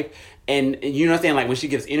life. And you know what I'm saying, like when she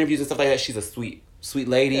gives interviews and stuff like that, she's a sweet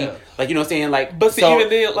lady. Yeah. Like, you know what I'm saying, like, but see, even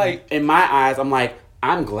then, like, in my eyes, I'm like,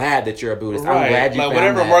 I'm glad that you're a Buddhist. I'm glad you like found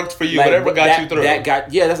whatever that. worked for you, like, whatever got you through. That's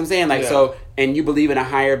what I'm saying. Like, so, and you believe in a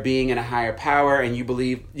higher being and a higher power, and you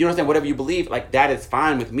believe, you know what I'm saying, whatever you believe, like, that is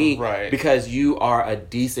fine with me. Right. Because you are a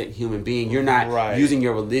decent human being. You're not using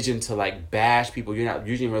your religion to, like, bash people. You're not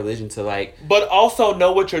using religion to, like... But also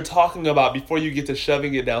know what you're talking about before you get to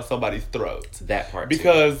shoving it down somebody's throat. That part,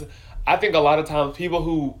 because I think a lot of times people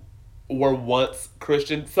who were once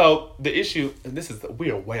Christian. So the issue, and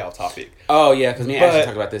we are way off topic. Oh yeah, because me and Ashley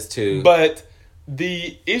talked about this too. But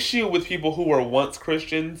the issue with people who were once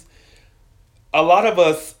Christians, a lot of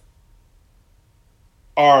us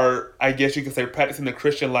are, I guess you could say, practicing the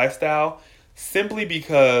Christian lifestyle simply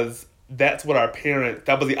because that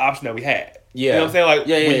was the option that we had. Yeah. You know what I'm saying? Like,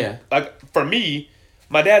 yeah. Like for me,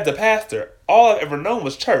 my dad's a pastor. All I've ever known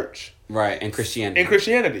was church. Right, and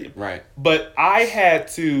Christianity. Right. But I had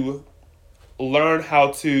to learn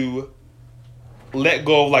how to let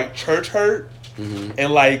go of like church hurt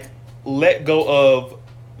and like let go of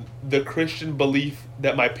the Christian belief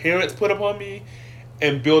that my parents put upon me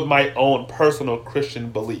and build my own personal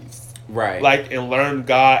Christian beliefs. Right. Like, and learn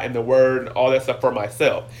God and the word and all that stuff for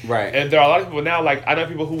myself. Right. And there are a lot of people now, like, I know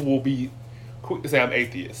people who will be quick to say I'm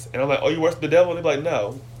atheist. And I'm like, oh, you worship the devil? And they're like,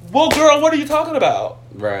 no. Well, girl, what are you talking about?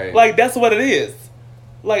 Right. Like, that's what it is.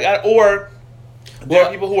 Like, there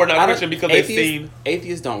are people who are not Christian because they've seen...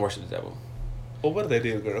 Atheists don't worship the devil. Well, what do they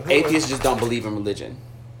do, girl? Atheists just don't believe in religion.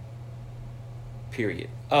 Period.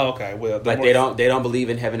 Oh, okay. Well, like they don't believe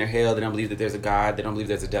in heaven or hell. They don't believe that there's a God. They don't believe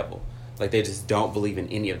there's a devil. Like they just don't believe in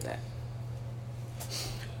any of that.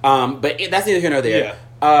 But that's neither here nor there.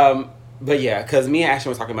 Yeah. But yeah, because me and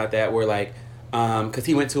Ashton were talking about that. We're like, because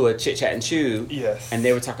he went to a Chit Chat and Chew. Yes. And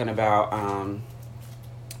they were talking about,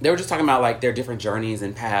 they were just talking about like their different journeys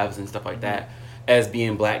and paths and stuff like that as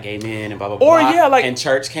being black gay men and blah blah blah. Or yeah, like, and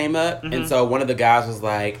church came up, and so one of the guys was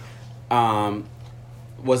like,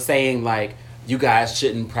 was saying like, you guys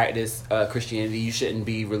shouldn't practice Christianity. You shouldn't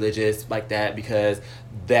be religious like that because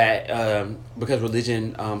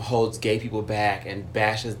religion holds gay people back and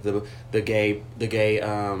bashes the gay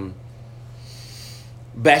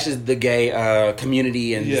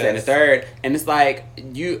community and this and the third. And it's like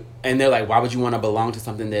and they're like, why would you want to belong to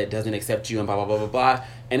something that doesn't accept you and blah blah blah blah blah.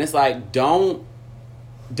 And it's like, don't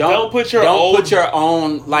put your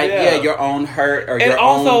own like your own hurt or your own, and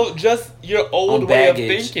also just your old way of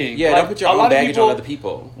thinking. Yeah, like, don't put your own baggage on other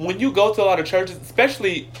people. When you go to a lot of churches,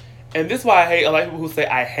 especially, and this is why I hate a lot of people who say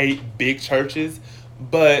I hate big churches,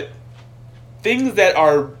 but things that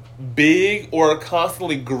are big or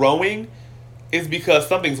constantly growing is because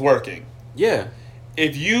something's working. Yeah.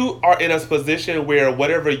 If you are in a position where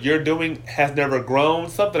whatever you're doing has never grown,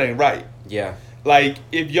 something ain't right. Yeah. Like,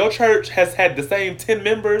 if your church has had the same 10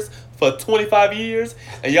 members for 25 years,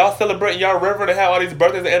 and y'all celebrating, y'all reverend and have all these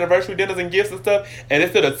birthdays and anniversary dinners and gifts and stuff, and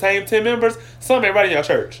it's still the same 10 members, something ain't right in your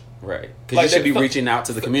church. Right. Because like, you should be reaching out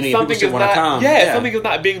to the community and people should want to come. Yeah, something is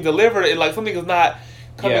not being delivered, and like something is not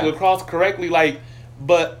coming across correctly. Like,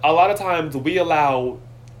 but a lot of times we allow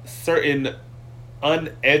certain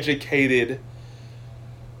uneducated,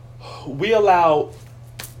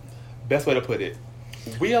 best way to put it,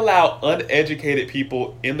 we allow uneducated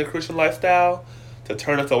people in the Christian lifestyle to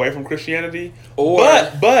turn us away from Christianity, or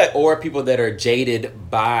people that are jaded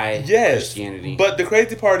by Christianity. But the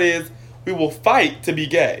crazy part is, we will fight to be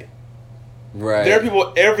gay. Right. There are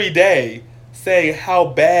people every day saying how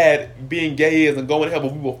bad being gay is and going to hell,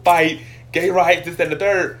 but we will fight gay rights, this, that, and the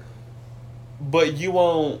third. But you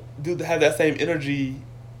won't have that same energy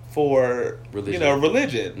for Religion.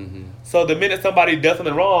 religion. Mm-hmm. So the minute somebody does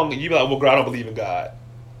something wrong, you be like, well, girl, I don't believe in God.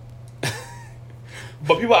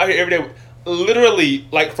 But people out here every day, literally,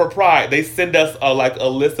 like for Pride, they send us a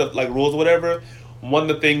list of like rules or whatever. One of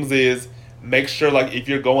the things is make sure like if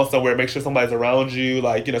you're going somewhere, make sure somebody's around you.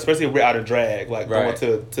 Like especially if we're out in drag, like Right.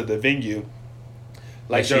 going to the venue.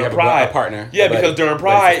 Like sure you during have Pride, a partner, yeah, a buddy, because during buddy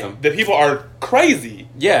Pride, system. the people are crazy.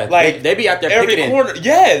 Yeah, like they be out there every picketing. corner.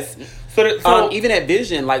 Yes, so Even at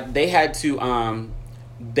Vision, like they had to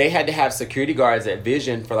have security guards at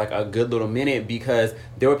Vision for like a good little minute because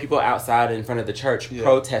there were people outside in front of the church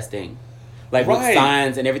protesting, like with Right.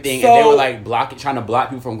 signs and everything, and So- they were like trying to block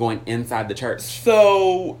people from going inside the church.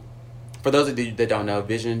 So For those of you that don't know,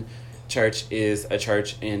 Vision Church is a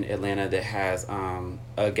church in Atlanta that has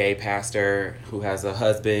a gay pastor who has a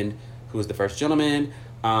husband who is the first gentleman.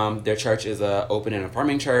 Their church is a open and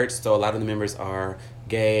affirming church, so a lot of the members are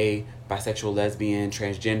gay, bisexual, lesbian,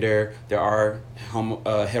 transgender. There are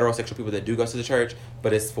heterosexual people that do go to the church,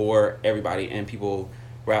 but it's for everybody, and people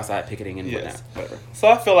were outside picketing and whatnot. Whatever. So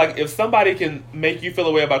I feel like if somebody can make you feel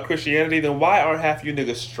a way about Christianity, then why aren't half you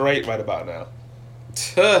niggas straight right about now?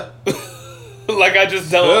 Like I just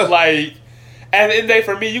don't like. At the end of the day,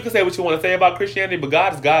 for me, you can say what you want to say about Christianity, but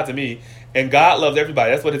God is God to me, and God loves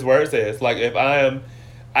everybody. That's what His word says. Like if we're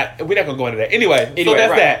not gonna go into that anyway. So that's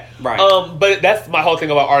right, that. right. But that's my whole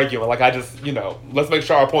thing about arguing. Like I just let's make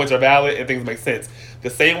sure our points are valid and things make sense. The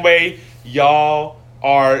same way y'all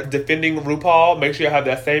are defending RuPaul, make sure you have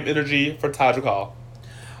that same energy for Todrick Hall.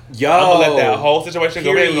 Yo, I'm gonna let that whole situation go.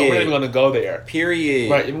 We're not period. even gonna go there.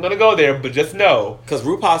 Period. Right, I'm gonna go there, but just know Because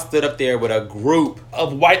RuPaul stood up there with a group,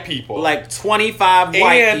 of white people, like 25 white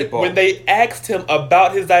and people. when they asked him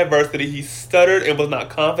about his diversity, he stuttered and was not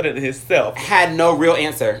confident in himself. had no real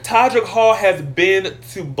answer. Todrick Hall has been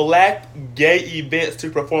to black gay events to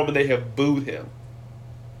perform, and they have booed him.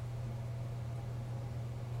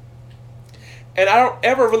 And I don't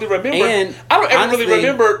ever really remember. And I don't ever honestly, really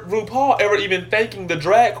remember RuPaul ever even thanking the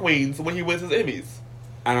drag queens when he wins his Emmys.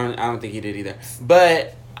 I don't think he did either.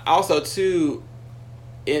 But also too,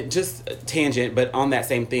 it just a tangent, but on that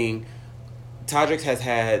same thing, Todrick has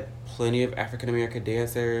had plenty of African American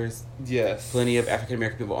dancers, Yes, plenty of African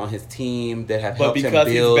American people on his team that have but helped him because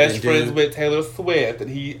he's build best and friends do. with Taylor Swift and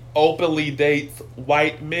he openly dates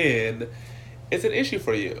white men, it's an issue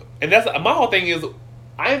for you. And that's my whole thing is,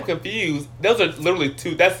 I am confused. Those are literally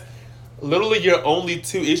two. That's literally your only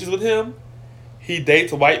two issues with him. He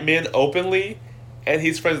dates white men openly, and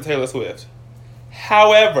he's friends with Taylor Swift.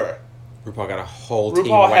 However, RuPaul got a whole team.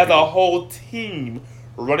 RuPaul of white has a people. whole team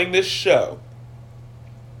running this show.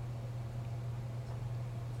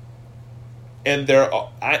 And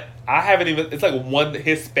I haven't even, it's like one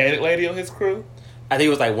Hispanic lady on his crew. I think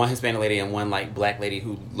it was like one Hispanic lady and one like black lady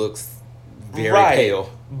who looks very Right.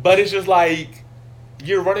 pale. But it's just like,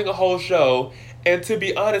 you're running a whole show, and to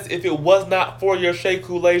be honest, if it was not for your Shea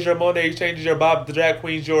Couleés, your Monet Exchanges, your Bob the Drag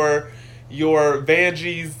Queens, your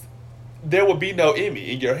Vanjis, there would be no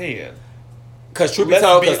Emmy in your hand. Because truth be Let's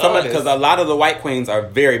told, be because honest. a lot of the white queens are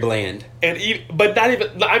very bland. But not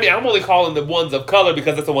even, I mean, I'm only calling the ones of color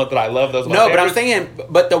because it's the ones that I love. Those are my No, but I'm favorites. saying,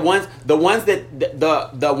 but the ones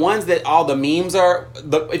that all the memes are.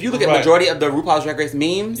 If you look at Right. majority of the RuPaul's Drag Race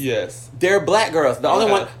memes, Yes. they're black girls. The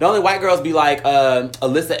only white girls be like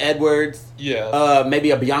Alyssa Edwards, Yeah.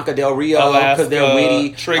 maybe a Bianca Del Rio because they're Alaska, witty,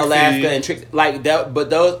 Trixie. Alaska and Trixie, like that. But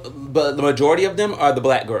the majority of them are the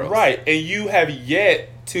black girls, Right. And you have yet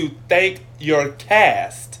to thank your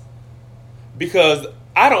cast, because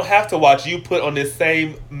I don't have to watch you put on this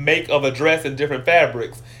same make of a dress in different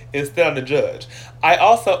fabrics instead I'm the judge. I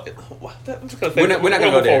also, I'm just gonna say, We're not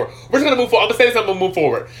gonna go there. forward. We're just gonna move forward. I'm gonna say something and move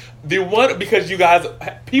forward. The one, because you guys,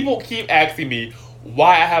 people keep asking me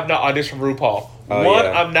why I have not auditioned for RuPaul. Oh, One,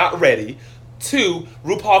 yeah. I'm not ready. Two,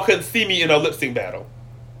 RuPaul couldn't see me in a lip sync battle.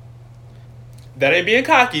 That ain't being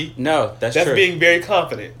cocky. No, that's That's true. being very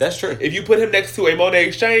confident. That's true. If you put him next to a Monet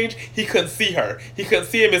Exchange, he couldn't see her. He couldn't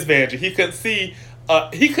see a Miss Vanjie. He couldn't see.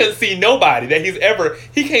 He couldn't see nobody that he's ever.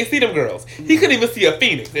 He can't see them girls. He couldn't even see a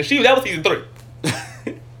Phoenix, and that was season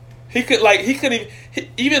 3. He couldn't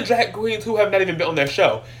even drag queens who have not even been on their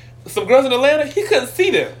show. Some girls in Atlanta, he couldn't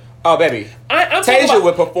see them. Oh, baby. I'm talking Tasia about-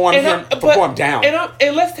 would perform and perform down.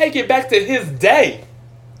 And let's take it back to his day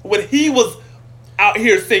when he was out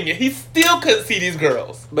here singing. He still couldn't see these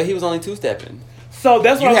girls. But he was only two-stepping. So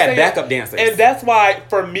that's what You I'm had saying. backup dancers. And that's why,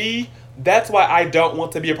 for me, that's why I don't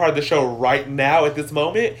want to be a part of the show right now at this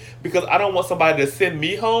moment, because I don't want somebody to send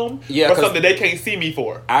me home Yeah, for 'cause- something they can't see me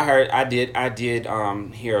for. I did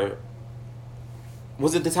hear.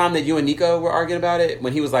 Was it the time that you and Nico were arguing about it?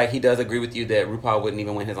 When he was like, he does agree with you that RuPaul wouldn't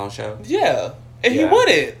even win his own show? Yeah. And Yeah. he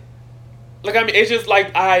wouldn't. Like, I mean, it's just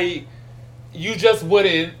like you just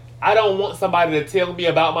wouldn't. I don't want somebody to tell me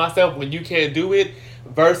about myself when you can't do it.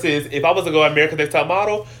 Versus, if I was to go America's Next Top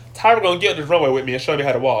Model, Tyra gonna get on this runway with me and show me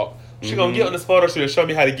how to walk. She gonna get on this photo shoot and show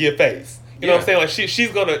me how to give face. You know what I'm saying?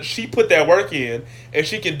 Like she put that work in and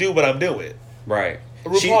she can do what I'm doing. Right.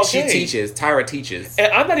 RuPaul She teaches. Tyra teaches.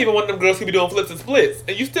 And I'm not even one of them girls who be doing flips and splits.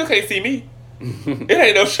 And you still can't see me. It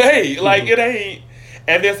ain't no shade. Like, it ain't.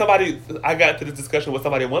 And then I got into this discussion with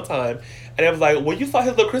somebody one time, and I was like, well, you saw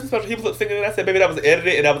his little Christmas special, he was lip singing, and I said, baby, that was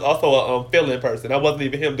edited, and that was also a fill-in person. That wasn't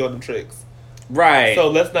even him doing them tricks. Right. So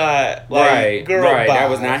let's not, like, girl, bye. That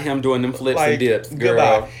was not him doing them flips and dips, girl.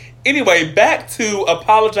 Goodbye. Anyway, back to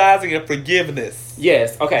apologizing and forgiveness.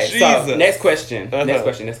 Yes, okay. Jesus. So, next question.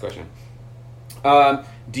 Next question.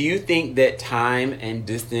 Do you think that time and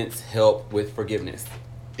distance help with forgiveness?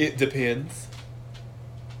 It depends.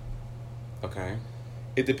 Okay.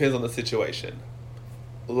 It depends on the situation.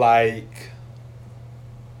 Like,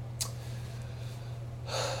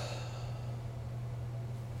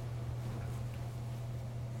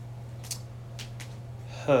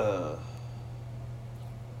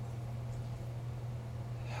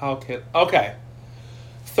 okay.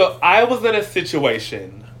 So I was in a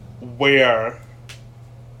situation where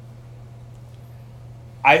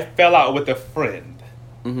I fell out with a friend.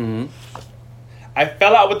 Mm-hmm. I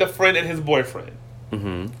fell out with a friend and his boyfriend.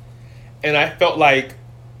 Mm-hmm. And I felt like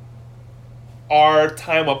our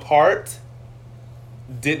time apart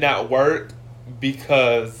did not work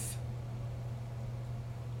because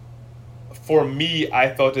for me,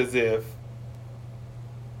 I felt as if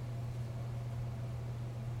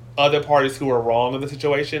other parties who were wrong in the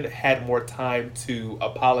situation had more time to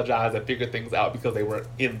apologize and figure things out because they were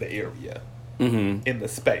in the area, in the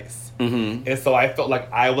space. Mm-hmm. And so I felt like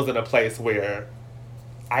I was in a place where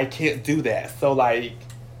I can't do that. So, like,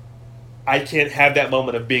 I can't have that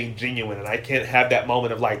moment of being genuine, and I can't have that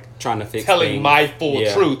moment of, like, trying to fix telling things. my full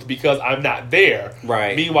truth because I'm not there.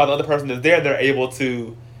 Right. Meanwhile, the other person is there, they're able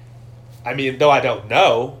to, I mean, though I don't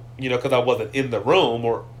know, you know, because I wasn't in the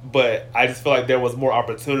room, but I just feel like there was more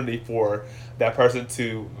opportunity for that person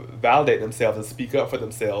to validate themselves and speak up for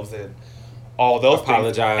themselves and all those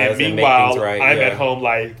apologize things. And make meanwhile, things right, I'm at home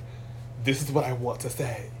like, this is what I want to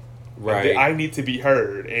say. Right. I need to be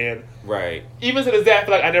heard. And right. even to this day, I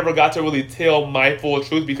feel like I never got to really tell my full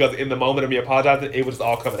truth because in the moment of me apologizing, it was just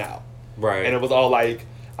all coming out. Right. And it was all like,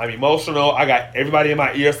 I'm emotional. I got everybody in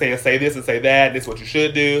my ear saying, say this and say that. And this is what you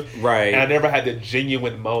should do. Right. And I never had the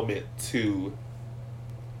genuine moment to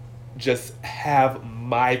just have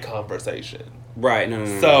my conversation. Right. No,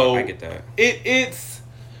 So I get that. It's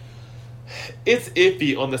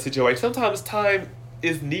iffy on the situation. Sometimes time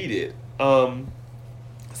is needed.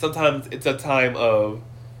 Sometimes it's a time of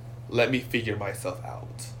let me figure myself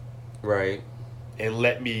out. Right. And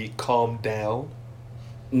let me calm down.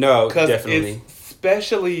 No, definitely.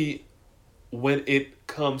 Especially when it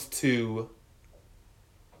comes to,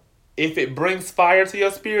 if it brings fire to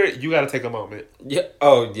your spirit, you got to take a moment. Yeah.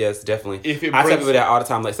 Oh, yes, definitely. If it I tell people that all the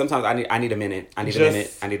time. Like, sometimes I need a minute. I need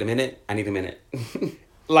a minute.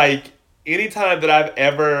 Like, anytime that I've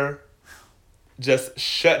ever just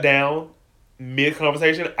shut down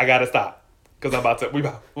mid-conversation, I got to stop. Because I'm about to,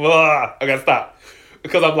 I got to stop.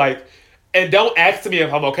 Because I'm like, and don't ask me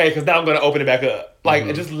if I'm okay, because now I'm going to open it back up.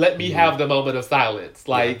 Like, just let me have the moment of silence.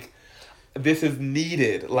 Like, this is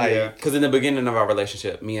needed. Like, because in the beginning of our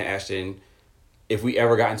relationship, me and Ashton, if we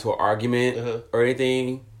ever got into an argument or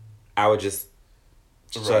anything, I would just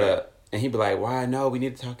shut up. And he'd be like, why? No, we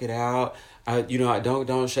need to talk it out.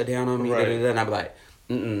 Don't shut down on me. And I'd be like,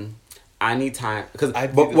 I need time.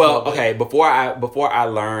 Before I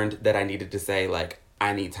learned that I needed to say, like,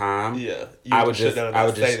 I need time. Yeah, I would just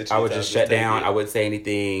shut down. I wouldn't say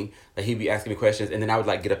anything. Like, he'd be asking me questions, and then I would,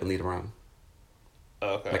 like, get up and leave the room.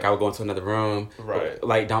 Okay. Like, I would go into another room. Right.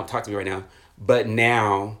 Like, don't talk to me right now. But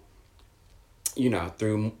now, you know,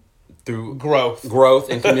 through growth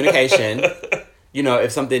and communication, you know,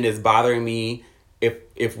 if something is bothering me,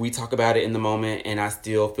 if we talk about it in the moment, and I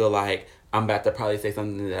still feel like I'm about to probably say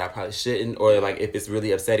something that I probably shouldn't, or like if it's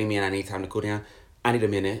really upsetting me and I need time to cool down, I need a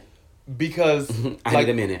minute. Because I need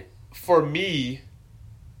a minute. For me,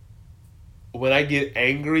 when I get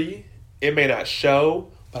angry, it may not show,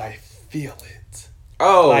 but I feel it.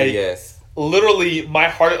 Oh, like, yes. Literally, my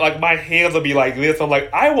heart, like, my hands will be like this. I'm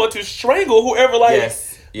like, I want to strangle whoever, like,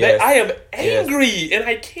 yes. I am angry, and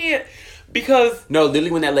I can't, because... No, literally,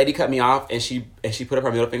 when that lady cut me off, and she put up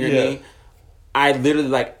her middle finger at me, I literally,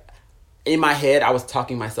 like, in my head, I was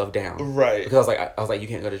talking myself down. Right. Because I was like, you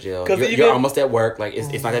can't go to jail. You're almost at work. Like, it's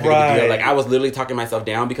not that big of a deal. Like, I was literally talking myself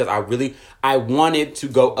down because I wanted to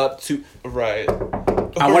go up to... Right.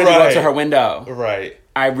 I wanted to go up to her window. Right.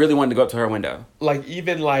 I really wanted to go up to her window. Like,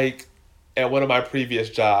 even like at one of my previous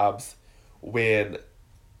jobs, when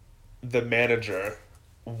the manager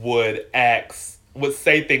would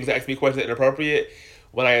say things, ask me questions inappropriate,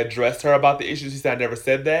 when I addressed her about the issue, she said I never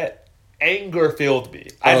said that. Anger filled me.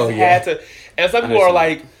 I just had to. And some people are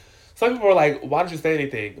like, why don't you say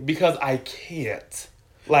anything? Because I can't.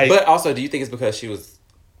 Like, but also, do you think it's because she was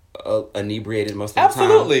inebriated most of the time?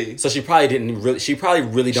 Absolutely. So she probably didn't really. She probably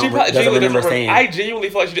really doesn't remember saying. I genuinely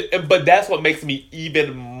feel like she did. But that's what makes me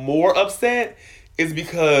even more upset. Is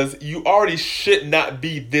because you already should not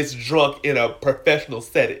be this drunk in a professional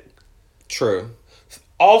setting. True.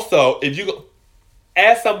 Also, if you go,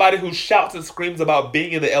 as somebody who shouts and screams about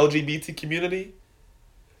being in the LGBT community,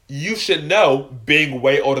 you should know, being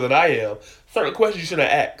way older than I am, certain questions you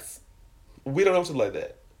shouldn't ask. We don't know something like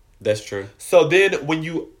that. That's true. So then when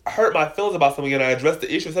you hurt my feelings about something and I address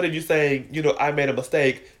the issue, instead of you saying, I made a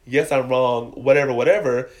mistake, yes, I'm wrong,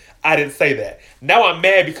 whatever, I didn't say that. Now I'm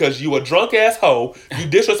mad because you a drunk ass hoe, you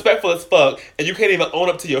disrespectful as fuck, and you can't even own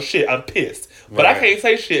up to your shit. I'm pissed. But I can't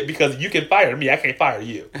say shit because you can fire me, I can't fire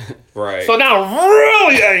you. Right. So now I'm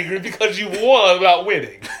really angry because you won without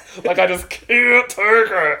winning. Like, I just can't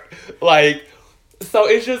take it. Like, so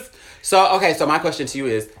it's just... So, okay, so my question to you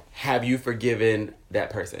is, have you forgiven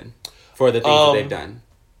that person for the things that they've done?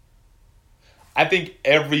 I think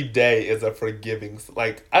every day is a forgiving.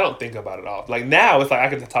 Like, I don't think about it all. Like, now it's like I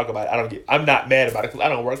can talk about it. I'm not mad about it because I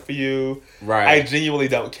don't work for you. Right. I genuinely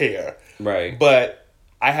don't care. Right. But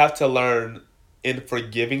I have to learn in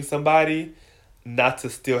forgiving somebody not to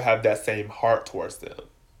still have that same heart towards them.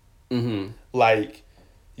 Mm-hmm. Like,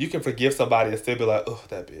 you can forgive somebody and still be like, oh,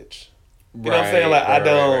 that bitch. You know what I'm saying? Like, I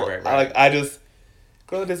don't. I just.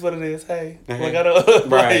 Girl, it is what it is. Hey, like, I don't.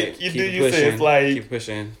 Like, you do you, sis. Like, keep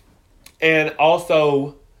pushing. And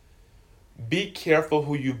also, be careful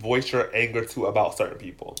who you voice your anger to about certain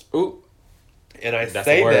people. Ooh. And I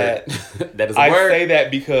say that. That is a word. I say that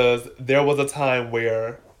because there was a time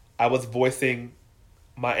where I was voicing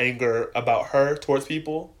my anger about her towards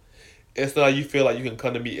people. It's not like you feel like you can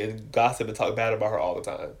come to me and gossip and talk bad about her all the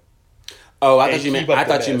time. Oh, I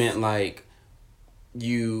thought you meant like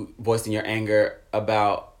you voicing your anger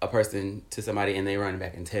about a person to somebody and they run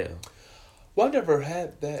back and tell. Well, I've never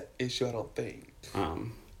had that issue, I don't think.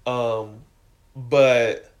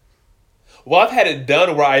 But I've had it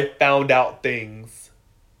done where I found out things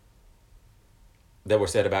that were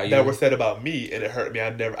said about you. That were said about me, and it hurt me.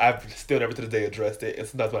 I've still never to this day addressed it. And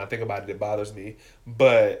sometimes when I think about it, it bothers me.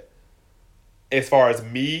 But as far as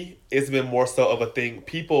me, it's been more so of a thing.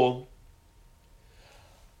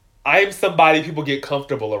 I'm somebody people get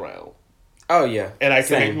comfortable around. Oh, yeah. And I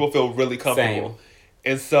can make people feel really comfortable. Same.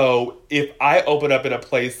 And so if I open up in a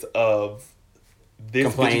place of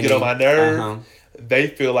this bitch get on my nerves, they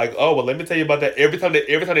feel like, oh, well, let me tell you about that. Every time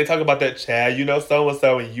they talk about that, Chad,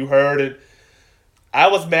 so-and-so, and you heard it. I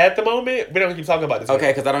was mad at the moment. We don't keep talking about this.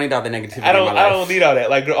 Okay, because I don't need all the negativity I don't need all that.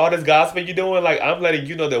 Like, girl, all this gossiping you doing, like, I'm letting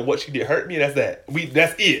you know that what she did hurt me, that's that.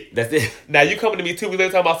 That's it. That's it. Now, you coming to me 2 weeks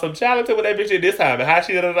later talking about some challenge with that bitch did this time and how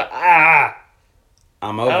she did it.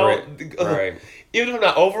 I'm over it. Right. Even if I'm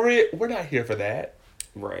not over it, we're not here for that.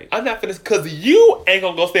 Right. I'm not finished because you ain't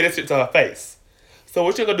gonna go say that shit to her face. So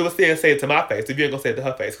what you gonna do is say it to my face if you ain't gonna say it to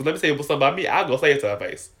her face. Because let me say it was something about me, I'll go say it to her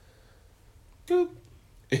face. Doop.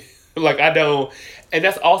 Like, I don't. And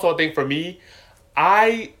that's also a thing for me.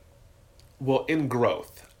 In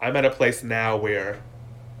growth, I'm at a place now where,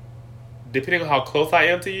 depending on how close I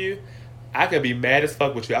am to you, I can be mad as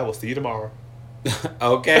fuck with you. I will see you tomorrow.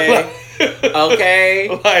 Okay. Okay.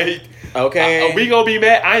 Like, okay. Are we gonna be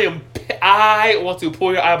mad? I want to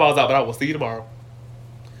pull your eyeballs out, but I will see you tomorrow.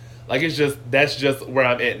 Like, that's just where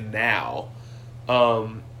I'm at now.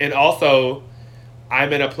 And also,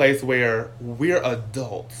 I'm in a place where we're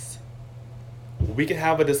adults. We can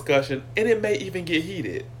have a discussion, and it may even get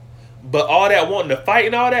heated. But all that wanting to fight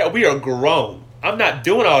and all that, we are grown. I'm not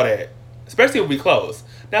doing all that, especially when we close.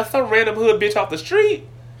 Now, some random hood bitch off the street,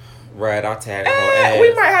 right? I'll tag her ass.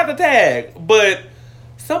 We might have to tag, but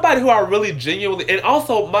somebody who I really genuinely, and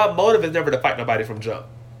also my motive is never to fight nobody from jump.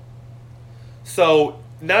 So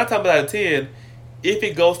 9 times out of 10, if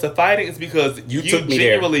it goes to fighting, it's because you took me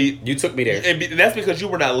genuinely there. You took me there, and that's because you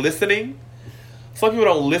were not listening. Some people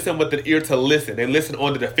don't listen with an ear to listen. They listen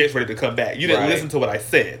on the defense ready to come back. You didn't listen to what I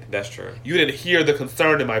said. That's true. You didn't hear the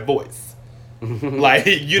concern in my voice. Like,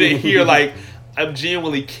 you didn't hear, like, I'm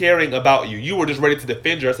genuinely caring about you. You were just ready to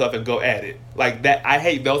defend yourself and go at it. Like, that, I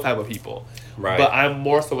hate those type of people. Right. But I'm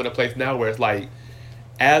more so in a place now where it's like,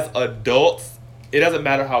 as adults, it doesn't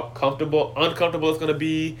matter how uncomfortable it's going to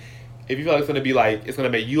be. If you feel like it's going to be like, it's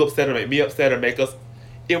going to make you upset or make me upset or make us,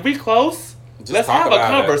 if we close, Just let's talk have a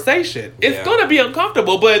about it. conversation. It's Yeah. gonna be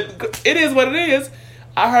uncomfortable, but it is what it is.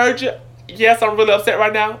 I heard you. Yes, I'm really upset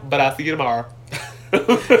right now, but I'll see you tomorrow.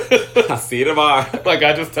 I'll see you tomorrow. Like,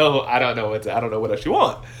 I just tell them I don't know what else you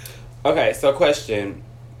want. Okay, so question.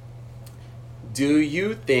 Do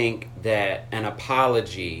you think that an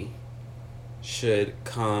apology should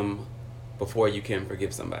come before you can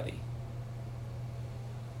forgive somebody?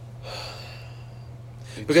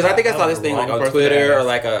 Because I think I saw this thing like on Twitter or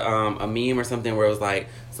like a meme or something where it was like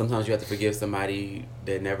sometimes you have to forgive somebody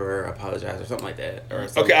that never apologized or something like that. Or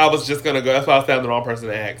something. Okay, I was just gonna go. That's why I said I'm the wrong person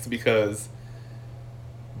to ask, because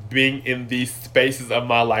being in these spaces of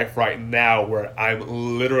my life right now where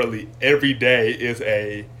I'm literally every day is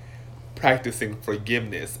a practicing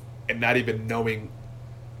forgiveness and not even knowing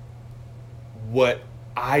what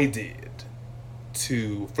I did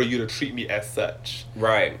for you to treat me as such.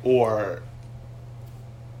 Right. Or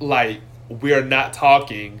like we're not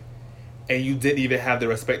talking and you didn't even have the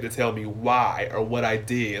respect to tell me why or what I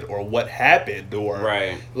did or what happened, or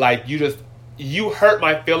Right. like you hurt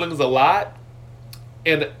my feelings a lot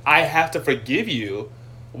and I have to forgive you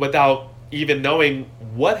without even knowing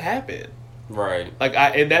what happened. Right. Like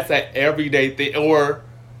and that's an everyday thing, or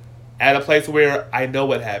at a place where I know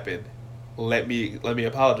what happened. Let me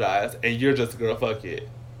apologize, and you're just girl, fuck it.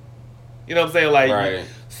 You know what I'm saying? Like, right.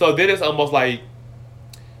 So then it's almost like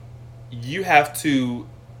you have to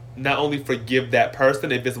not only forgive that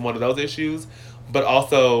person if it's one of those issues, but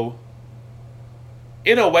also,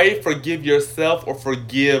 in a way, forgive yourself or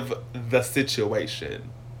forgive the situation.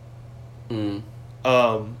 Mm.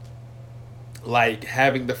 Like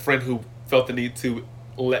having the friend who felt the need to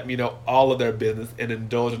let me know all of their business and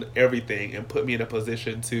indulge in everything and put me in a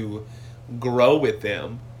position to grow with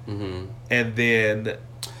them. Mm-hmm. And then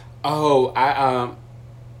oh,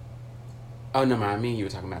 never mind. Me and you were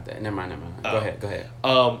talking about that. Never mind. Go ahead.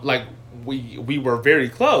 Like we were very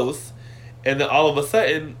close, and then all of a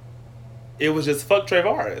sudden it was just fuck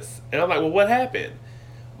Travaris. And I'm like, well, what happened?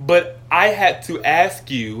 But I had to ask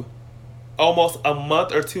you almost a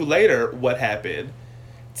month or two later what happened.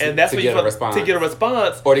 And that's to get a response. To get a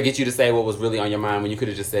response. Or to get you to say what was really on your mind when you could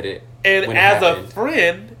have just said it. And as a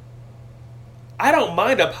friend, I don't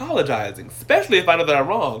mind apologizing, especially if I know that I'm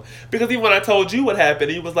wrong. Because even when I told you what happened,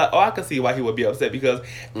 he was like, oh, I can see why he would be upset.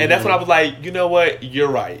 And that's when I was like, you know what? You're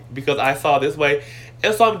right. Because I saw this way.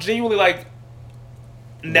 And so I'm genuinely like,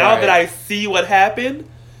 now that I see what happened,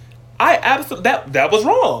 I absolutely, that was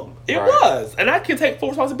wrong. It was. And I can take full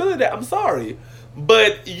responsibility of that. I'm sorry.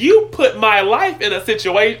 But you put my life in a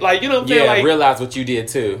situation, like, you know what I'm saying? Like, realize what you did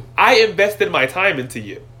too. I invested my time into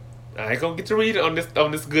you. I ain't gonna get to read it on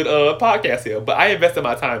this good podcast here, but I invested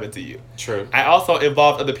my time into you. True. I also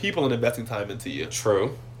involved other people in investing time into you.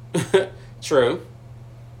 True. True.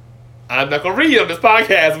 I'm not gonna read it on this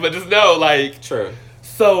podcast, but just know, like... True.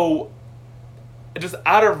 So, just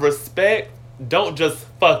out of respect, don't just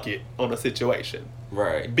fuck it on a situation.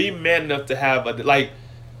 Right. Be man enough to have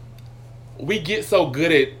we get so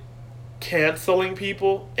good at canceling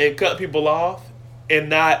people and cutting people off and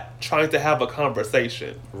not trying to have a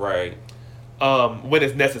conversation. Right. When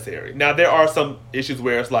it's necessary. Now, there are some issues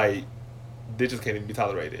where it's like, they just can't even be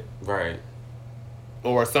tolerated. Right.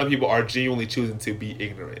 Or some people are genuinely choosing to be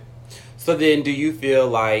ignorant. So then, do you feel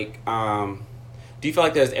like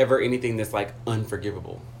there's ever anything that's like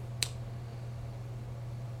unforgivable?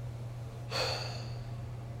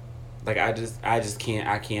 Like I just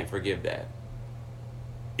can't forgive that.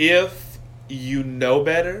 If you know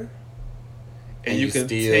better and you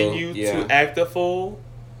continue to act a fool,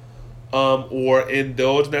 or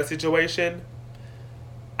indulge in that situation,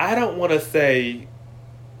 I don't want to say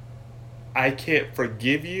I can't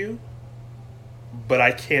forgive you, but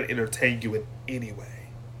I can't entertain you in any way.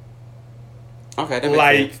 Okay,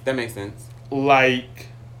 that makes sense. Like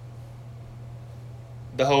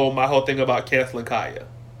my whole thing about canceling Kaya.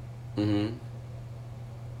 Mm-hmm.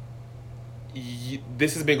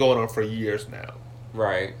 This has been going on for years now.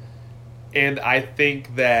 Right. And I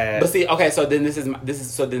think that... But see, okay, so then this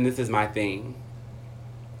is my thing.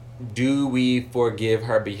 Do we forgive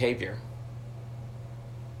her behavior?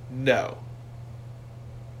 No.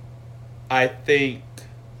 I think...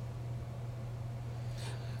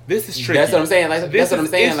 This is tricky. That's what I'm saying. Like, that's what I'm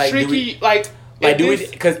saying. It's like, tricky. do we?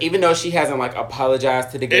 Because even though she hasn't like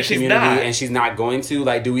apologized to the gay community and she's not going to,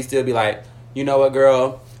 like, do we still be like, you know what,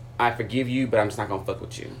 girl, I forgive you, but I'm just not gonna fuck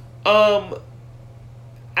with you?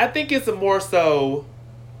 I think it's more so.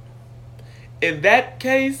 In that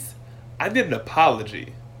case, I need an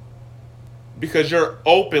apology because you're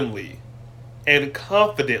openly and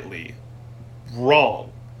confidently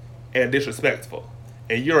wrong and disrespectful,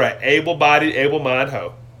 and you're an able-bodied, able-minded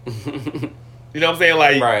hoe. You know what I'm saying?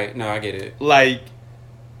 Like, right. No, I get it. Like,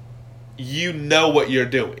 you know what you're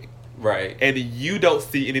doing. Right. And you don't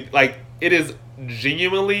see any, like, it is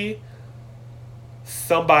genuinely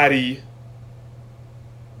somebody,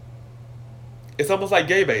 it's almost like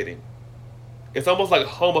gay baiting. It's almost like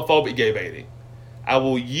homophobic gay baiting. I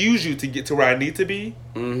will use you to get to where I need to be,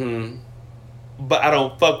 but I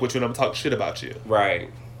don't fuck with you and I'm talking shit about you. Right.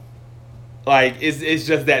 Like, it's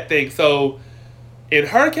just that thing. So, in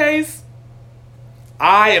her case,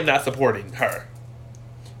 I am not supporting her.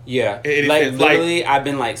 Yeah. Like, literally, I've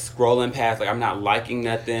been, like, scrolling past. Like, I'm not liking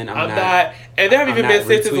nothing. I'm not. And there have even been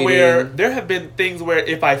instances retweeting. where, there have been things where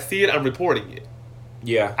if I see it, I'm reporting it.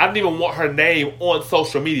 Yeah. I don't even want her name on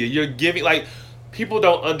social media. You're giving, like, people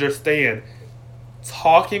don't understand.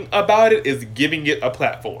 Talking about it is giving it a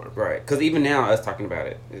platform. Right. Because even now, us talking about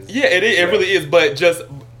it is... Yeah, it is. It really is. But just,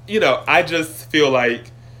 you know, I just feel like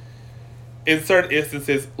in certain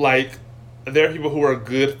instances, like, there are people who are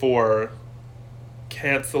good for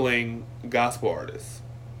canceling gospel artists.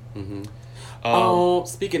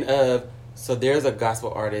 Speaking of, so there's a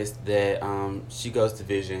gospel artist that she goes to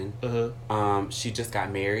Vision. She just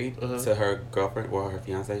got married to her girlfriend or her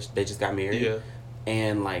fiance. They just got married. Yeah.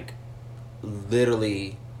 And like,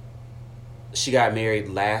 literally, she got married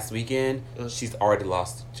last weekend. She's already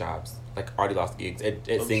lost jobs, like already lost gigs at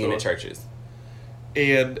singing at churches.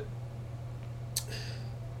 And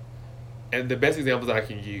the best examples I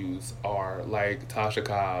can use are like Tasha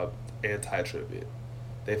Cobb and Ty Tribbett.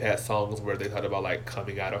 They've had songs where they talk about like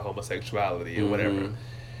coming out of homosexuality and whatever.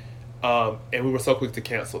 And we were so quick to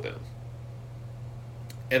cancel them.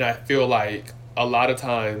 And I feel like a lot of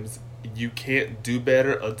times you can't do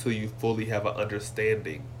better until you fully have an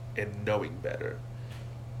understanding and knowing better.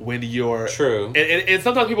 When you're... True. And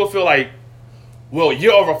sometimes people feel like, well,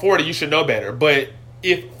 you're over 40, you should know better. But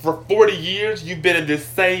if for 40 years you've been in this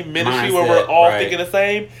same ministry where we're all thinking the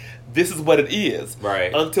same, this is what it is.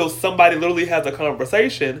 Right. Until somebody literally has a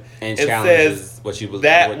conversation and says what you was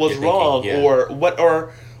wrong, thinking,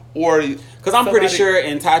 or because I'm pretty sure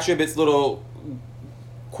in Ty Tribbett's little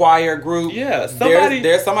choir group, there's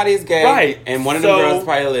somebody is gay, right? And one of them girls is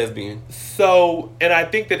probably a lesbian. So, and I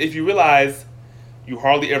think that if you realize you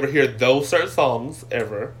hardly ever hear those certain songs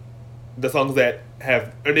ever, the songs that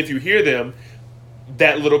have, and if you hear them,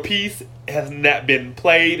 that little piece has not been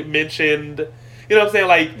played, mentioned. You know what I'm saying?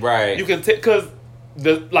 Like, right? You can because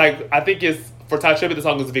I think it's for Ty Tribbett, the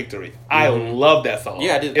song is Victory. I love that song.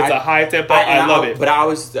 Yeah, it's a high tempo. I love it. But I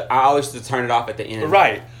always used to turn it off at the end.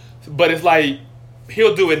 Right, but it's like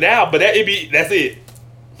he'll do it now, but that's it.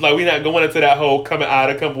 Like, we're not going into that whole coming out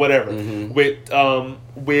of come whatever. With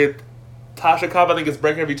Tasha Cobb, I think it's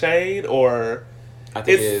Break Every Chain, or I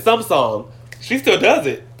think it's some song. She still does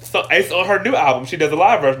it. So it's on her new album. She does a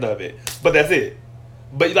live version of it, but that's it.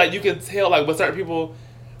 But like, you can tell, like, with certain people,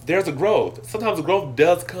 there's a growth. Sometimes the growth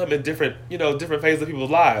does come in different phases of people's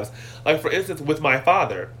lives. Like, for instance, with my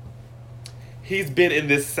father, he's been in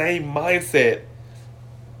this same mindset.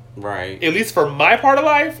 Right. At least for my part of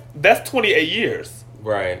life, that's 28 years.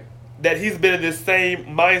 Right. That he's been in this same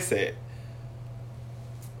mindset.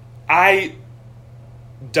 I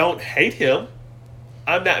don't hate him.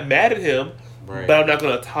 I'm not mad at him. Right. But I'm not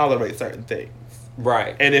going to tolerate certain things.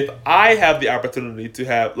 Right. And if I have the opportunity to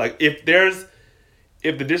have, like, if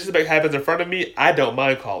the disrespect happens in front of me, I don't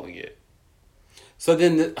mind calling it. So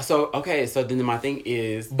then my thing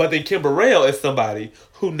is... But then Kim Burrell is somebody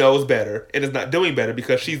who knows better and is not doing better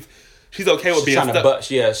because she's okay with being stuck.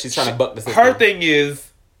 She's trying to buck the system. Her thing is...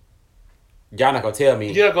 Y'all not going to tell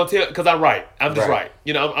me. You're not going to tell... Because I'm right. I'm just right.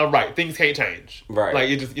 You know, I'm right. Things can't change. Right. Like,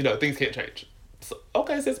 it just, things can't change. So,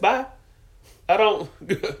 okay, sis, bye. I don't...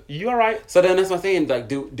 You all right. So then that's my thing. Like,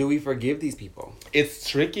 do we forgive these people? It's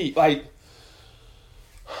tricky. Like,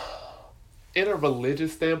 in a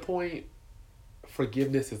religious standpoint,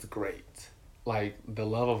 forgiveness is great. Like, the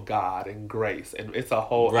love of God and grace. And it's a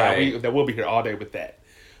whole... Right. We'll be here all day with that.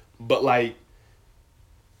 But, like,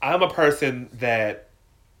 I'm a person that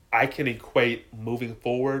I can equate moving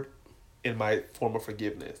forward in my form of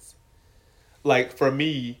forgiveness. Like, for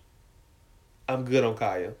me, I'm good on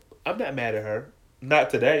Kaya. I'm not mad at her.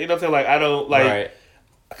 Not today. You know what I'm saying? Like, I don't, like... Right.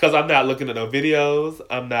 Because I'm not looking at no videos.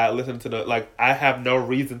 I'm not listening to no... Like, I have no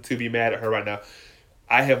reason to be mad at her right now.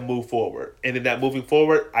 I have moved forward. And in that moving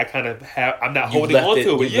forward, I kind of have... I'm not holding on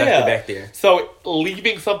to it. Yeah. Left it back there. So,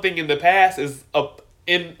 leaving something in the past is...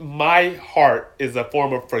 in my heart, is a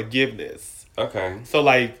form of forgiveness. Okay. So,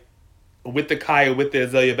 like, with the Kaya, with the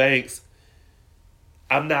Azealia Banks,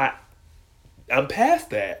 I'm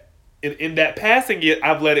past that. In that passing it,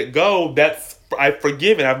 I've let it go. That's I've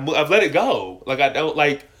forgiven. I've let it go. Like I don't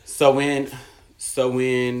like. So when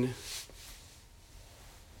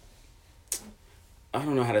I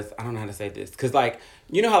don't know how to say this, because like,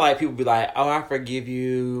 you know how like people be like, oh, I forgive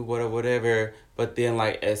you, whatever, but then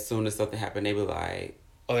like as soon as something happened, they be like,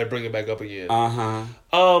 oh, they bring it back up again.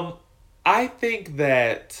 I think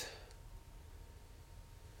that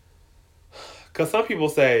because some people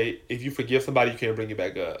say if you forgive somebody, you can't bring it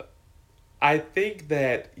back up. I think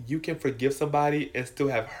that you can forgive somebody and still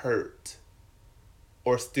have hurt,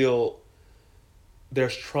 or still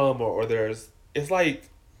there's trauma, or it's like,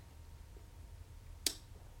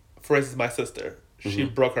 for instance, my sister, she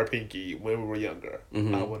broke her pinky when we were younger.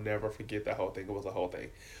 Mm-hmm. I will never forget that whole thing. It was a whole thing,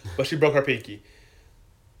 but she broke her pinky.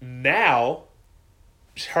 Now,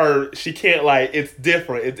 she can't, like, it's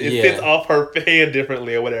different. It fits off her hand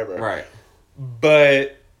differently or whatever. Right.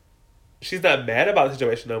 But she's not mad about the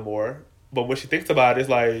situation no more. But when she thinks about it, it's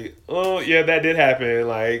like, oh, yeah, that did happen.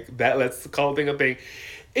 Like, that, let's call thing a thing.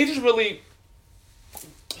 It just really...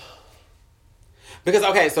 Because,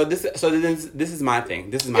 okay, so this is my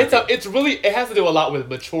thing. This is my thing. It's really, it has to do a lot with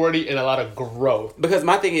maturity and a lot of growth. Because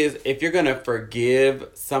my thing is, if you're going to forgive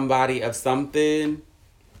somebody of something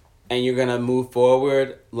and you're going to move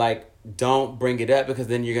forward, like, don't bring it up, because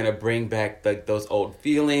then you're going to bring back, like, those old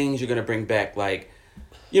feelings. You're going to bring back, like,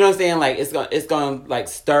 you know what I'm saying? Like, it's going to, like,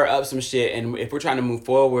 stir up some shit. And if we're trying to move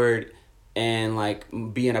forward and, like,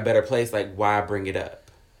 be in a better place, like, why bring it up?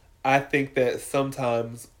 I think that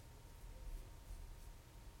sometimes...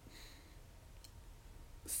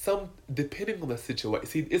 depending on the situation.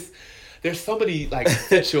 See, there's so many, like,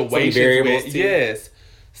 situations. Variables, yes.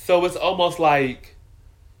 So it's almost like,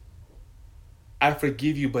 I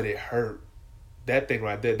forgive you, but it hurt. That thing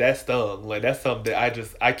right there, that stung. Like, that's something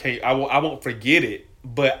that I won't forget it.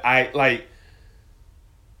 But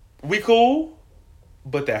we cool,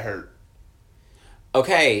 but that hurt.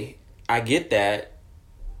 Okay, I get that.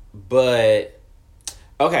 But,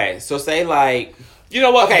 okay, so say, like... You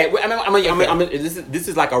know what? Okay, this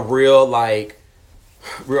is like a real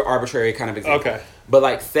arbitrary kind of example. Okay. But,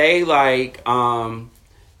 like, say, like,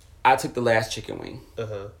 I took the last chicken wing.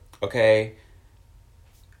 Uh-huh. Okay?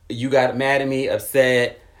 You got mad at me,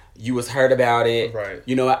 upset. You was hurt about it. Right.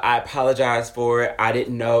 You know what? I apologize for it. I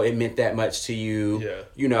didn't know it meant that much to you. Yeah.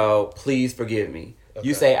 You know, please forgive me. Okay.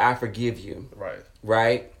 You say, I forgive you. Right.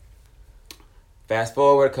 Right? Fast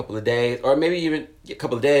forward a couple of days, or maybe even a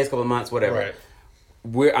couple of days, couple of months, whatever. Right.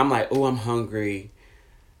 I'm like, oh, I'm hungry.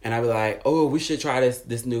 And I be like, oh, we should try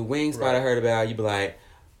this new wing spot I heard about. You be like,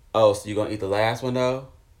 oh, so you gonna eat the last one though?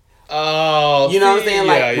 Oh, you know what I'm saying?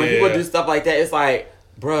 Like, when people do stuff like that, it's like,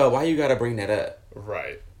 bro, why you gotta bring that up?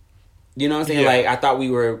 Right. You know what I'm saying? Like, I thought we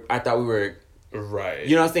were right.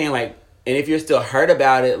 You know what I'm saying? Like, and if you're still hurt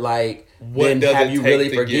about it, like, then have you really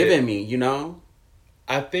forgiven me? You know?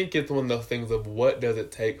 I think it's one of those things of what does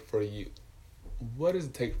it take for you? What does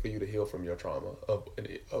it take for you to heal from your trauma of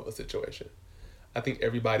a situation? I think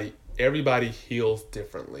everybody heals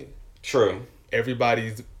differently. True.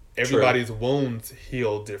 Everybody's wounds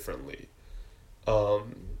heal differently. So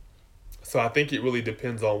I think it really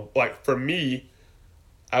depends on, like, for me,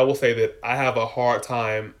 I will say that I have a hard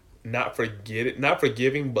time not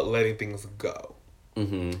forgiving, but letting things go.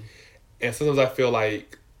 Mm-hmm. And sometimes I feel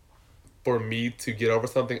like for me to get over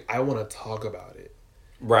something, I want to talk about it.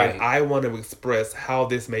 Right. And I want to express how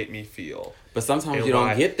this made me feel. But sometimes you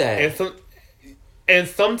don't get that. And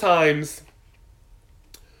sometimes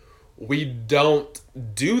we don't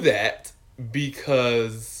do that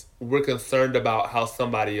because we're concerned about how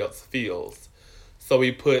somebody else feels. So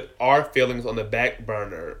we put our feelings on the back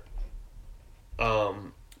burner.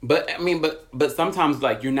 But I mean, but sometimes,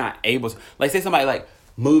 like, you're not able to, like, say somebody like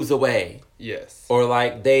moves away. Yes. Or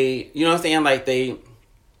like they, you know what I'm saying? Like they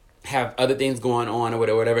have other things going on or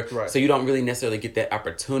whatever. Right. So you don't really necessarily get that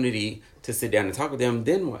opportunity to sit down and talk with them.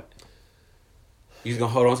 Then what? You just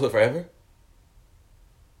gonna hold on to it forever?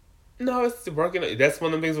 No, it's working. That's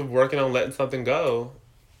one of the things of working on letting something go,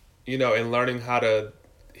 you know, and learning how to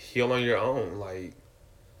heal on your own. Like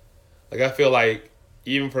I feel like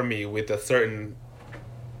even for me with a certain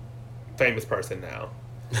famous person now,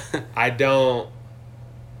 I don't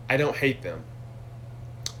hate them.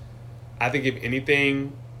 I think if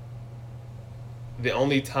anything, the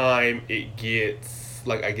only time it gets,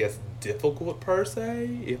 like, I guess, difficult per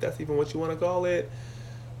se, if that's even what you want to call it,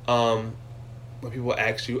 when people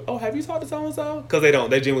ask you, oh, have you talked to so-and-so? Because they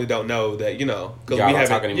genuinely don't know that, you know, because we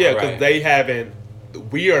haven't, because they haven't,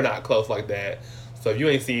 we are not close like that. So if you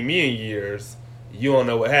ain't seen me in years, you don't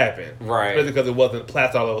know what happened. Right. Especially because it wasn't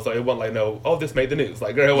plastered all over, so it wasn't like, no, oh, this made the news.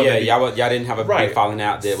 Like, girl, it wasn't. Yeah, y'all didn't have a big falling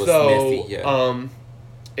out that was messy. Yeah.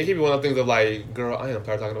 it can be one of the things of like, girl, I am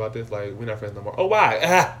tired of talking about this. Like, we're not friends no more. Oh, why?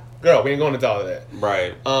 Ah, girl, we ain't going into all of that.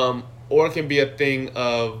 Right. Or it can be a thing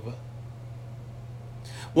of.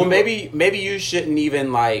 Well, maybe you shouldn't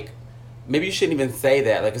even like. Maybe you shouldn't even say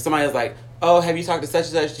that. Like, if somebody's like, "Oh, have you talked to such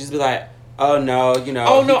and such?" Just be like, "Oh no, you know,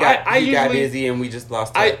 oh no, he got busy and we just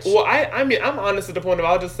lost touch." I mean, I'm honest to the point of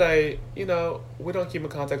I'll just say, you know, we don't keep in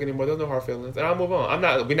contact anymore. There's no hard feelings, and I'll move on.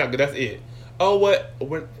 We're not good. That's it. Oh, what?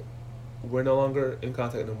 We're no longer in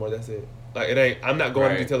contact anymore. That's it. Like, it ain't. I'm not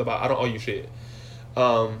going into detail about. I don't owe you shit.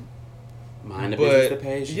 Mind the business that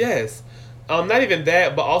pays you. Yes. Not even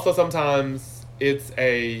that, but also sometimes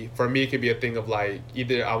for me, it could be a thing of like,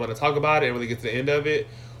 either I want to talk about it and really get to the end of it,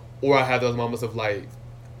 or I have those moments of like,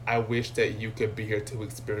 I wish that you could be here to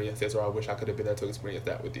experience this, or I wish I could have been there to experience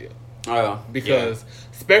that with you. Oh, because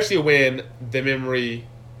especially when the memory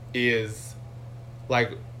is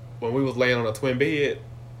like when we was laying on a twin bed,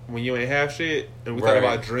 when you ain't have shit, and we talk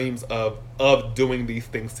about dreams of doing these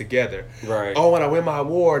things together. Right. Oh, when I win my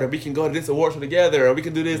award, and we can go to this award show together, and we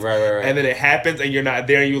can do this. Right. And then it happens, and you're not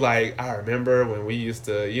there, and you like, I remember when we used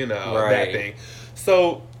to, you know, that thing.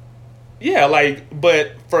 So, yeah, like,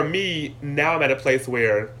 but for me, now I'm at a place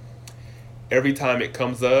where every time it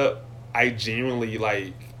comes up, I genuinely,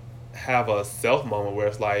 like, have a self moment where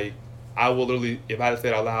it's like, I will literally, if I had to say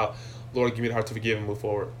it out loud, Lord, give me the heart to forgive and move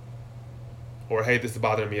forward. Or, hey, this is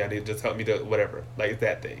bothering me. I need to just help me to whatever. Like, it's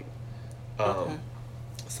that thing. Okay.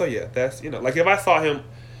 So, yeah, that's, you know, like, if I saw him,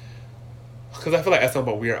 because I feel like at some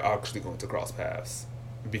point we are actually going to cross paths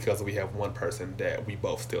because we have one person that we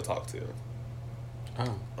both still talk to.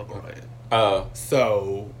 Oh. Uncle Ryan. Oh.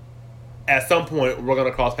 So, at some point, we're going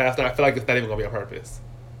to cross paths, and I feel like it's not even going to be on purpose.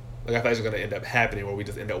 Like, I feel like it's going to end up happening where we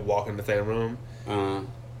just end up walking in the same room.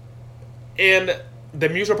 And the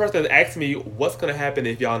mutual person that asked me, what's going to happen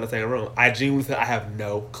if y'all in the same room? I genuinely said, I have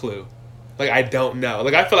no clue. Like, I don't know.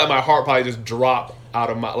 Like, I feel like my heart probably just dropped out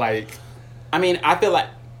of my, like... I mean, I feel like,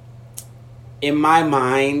 in my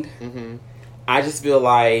mind, I just feel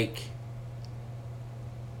like...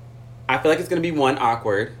 I feel like it's going to be one,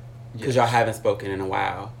 awkward, because y'all haven't spoken in a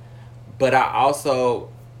while. But I also,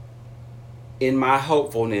 in my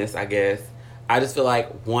hopefulness, I guess, I just feel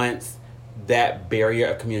like once that barrier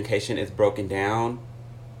of communication is broken down,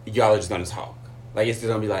 y'all are just going to talk. Like, it's just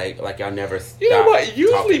going to be like y'all never stop. You know what? Talking.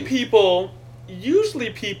 Usually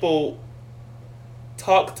people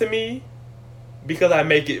talk to me because I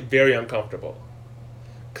make it very uncomfortable.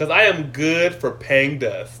 Because I am good for paying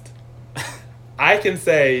dust. I can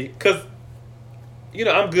say, because, you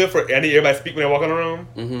know, I'm good for everybody speak when I walk in the room.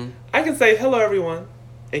 Mm-hmm. I can say, hello, everyone,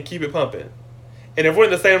 and keep it pumping. And if we're in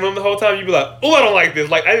the same room the whole time, you'd be like, oh, I don't like this.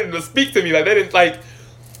 Like, I didn't speak to me. Like, they didn't, like,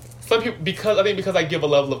 some people, because I give a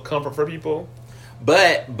level of comfort for people.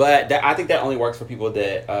 But I think that only works for people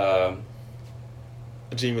that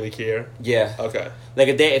genuinely care. Yeah. Okay. Like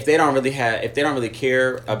if they don't really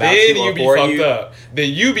care about then you or you be for fucked you, up.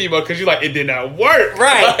 Then you be because you like it did not work.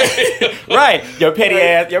 Right. Right. Your petty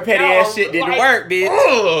ass shit didn't work, bitch.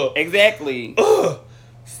 Ugh. Exactly. Ugh.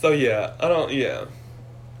 So yeah, I don't. Yeah.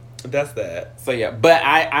 That's that. So yeah, but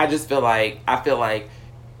I just feel like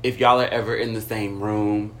if y'all are ever in the same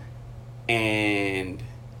room and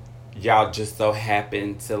y'all just so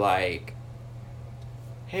happen to like,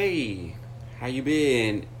 hey, how you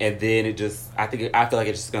been? And then I feel like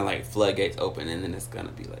it's just gonna like floodgates open, and then it's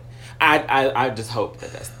gonna be like, I just hope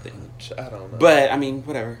that's the thing. I don't know. But I mean,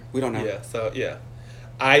 whatever. We don't know. Yeah. So yeah,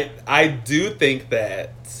 I do think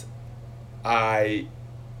that I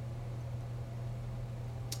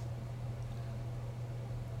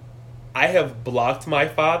have blocked my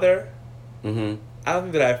father. Mm-hmm. I don't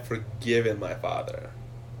think that I've forgiven my father.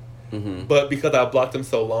 Mm-hmm. But because I blocked him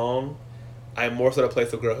so long, I'm more so at a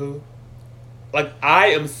place of girl who. Like,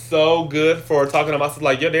 I am so good for talking to myself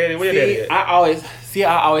like, your daddy, where your daddy at? I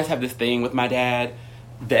always have this thing with my dad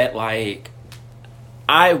that, like,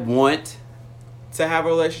 I want to have a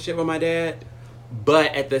relationship with my dad,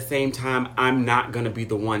 but at the same time, I'm not going to be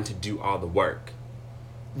the one to do all the work.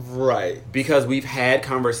 Right. Because we've had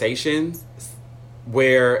conversations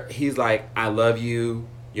where he's like, I love you,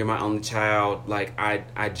 you're my only child, like,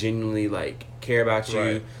 I genuinely, like, care about you.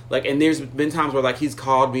 Right. Like, and there's been times where, like, he's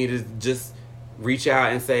called me to just reach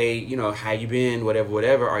out and say, you know, how you been,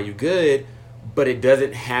 whatever, are you good? But it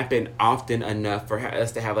doesn't happen often enough for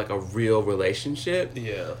us to have, like, a real relationship.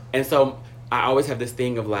 Yeah. And so I always have this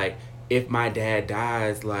thing of, like, if my dad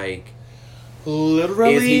dies, like,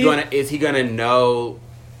 literally, is he gonna know?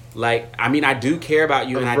 Like, I mean, I do care about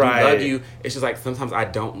you and I do love you. It's just like sometimes I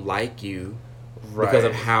don't like you because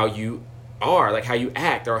of how you are, like how you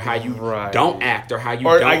act or how you don't act or how you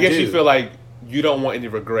don't I guess do. you feel like you don't want any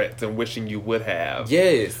regrets and wishing you would have.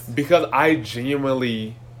 Yes. Because I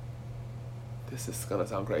genuinely, this is gonna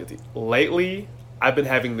sound crazy. Lately, I've been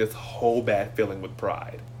having this whole bad feeling with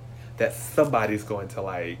Pride that somebody's going to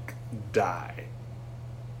like die.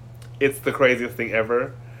 It's the craziest thing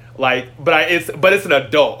ever. Like, it's an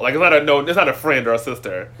adult. Like, it's not a friend or a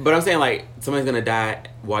sister. But I'm saying, like, somebody's gonna die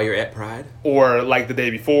while you're at Pride? Or, like, the day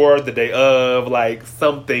before, the day of, like,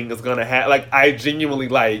 something is gonna happen. Like, I genuinely,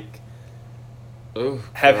 like, Ooh,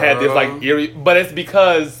 have had this, like, eerie... But it's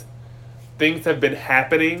because things have been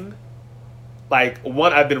happening. Like,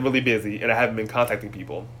 one, I've been really busy, and I haven't been contacting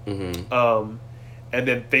people. Mm-hmm. And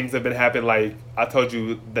then things have been happening, like, I told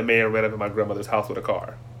you the man ran up in my grandmother's house with a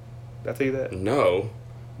car. Did I tell you that? No.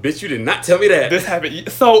 Bitch, you did not tell me that. This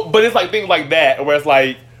happened. So, but it's like things like that where it's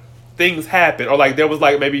like things happen. Or like there was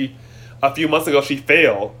like maybe a few months ago she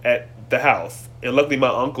fell at the house. And luckily my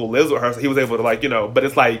uncle lives with her so he was able to like, but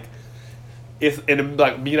it's like, and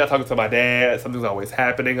like me not talking to my dad, something's always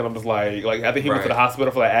happening. And I'm just like I think he went to the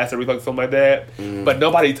hospital for like acid reflux or something like that. Mm. But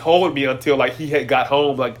nobody told me until like he had got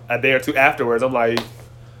home like a day or two afterwards. I'm like,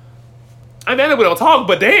 I know we don't talk,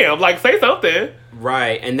 but damn, like say something.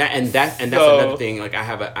 Right, and that's another thing. Like I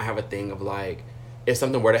have a thing of like, if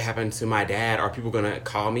something were to happen to my dad, are people gonna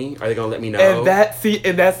call me? Are they gonna let me know? And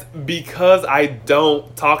that's because I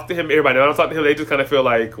don't talk to him. Everybody knows I don't talk to him. They just kind of feel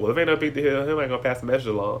like, well, if ain't no big deal, him ain't gonna pass the message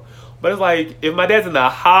along. But it's like, if my dad's in the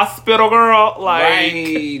hospital, girl, like,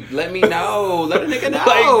 right, let me know. Let a nigga know.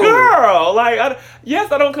 Like, girl, like,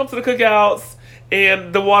 yes, I don't come to the cookouts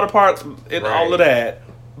and the water parks and all of that,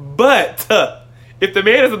 but. If the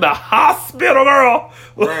man is in the hospital, girl,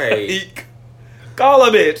 like, call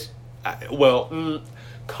a bitch.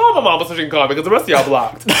 Call my mama so she can call me because the rest of y'all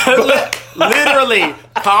blocked. Literally,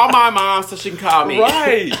 call my mom so she can call me.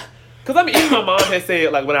 Right. Because I mean, even my mom had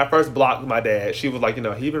said, like, when I first blocked my dad, she was like,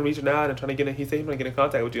 he been reaching out and trying to get in. He said he want to get in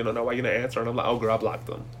contact with you. I don't know why you didn't answer. And I'm like, oh, girl, I blocked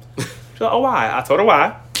him. She's like, oh, why? I told her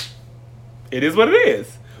why. It is what it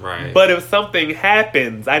is. Right. But if something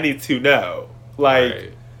happens, I need to know. Like.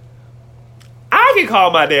 Right. I can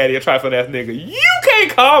call my daddy a trifling ass nigga. You can't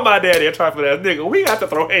call my daddy a trifling ass nigga. We got to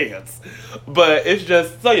throw hands. But it's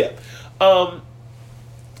just, so yeah.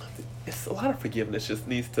 It's a lot of forgiveness just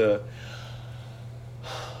needs to,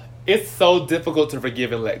 it's so difficult to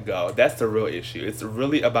forgive and let go. That's the real issue. It's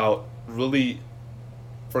really about really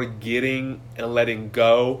forgetting and letting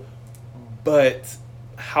go. But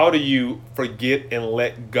how do you forget and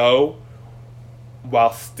let go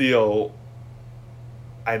while still,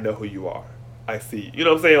 I know who you are. I see. You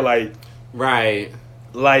know what I'm saying? Like, right.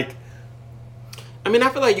 Like, I mean, I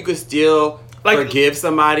feel like you could still like forgive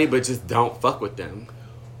somebody, but just don't fuck with them.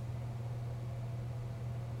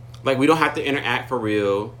 Like, we don't have to interact for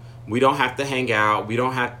real. We don't have to hang out. We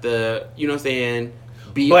don't have to, you know what I'm saying,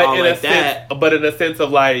 be all like that. But in a sense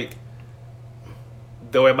of like,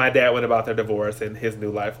 the way my dad went about their divorce and his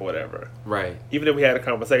new life or whatever. Right. Even if we had a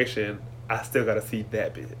conversation, I still gotta see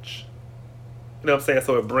that bitch. You know what I'm saying?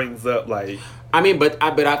 So it brings up like, I mean, but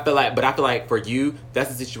I feel like for you, that's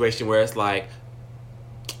a situation where it's like,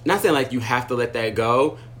 not saying like you have to let that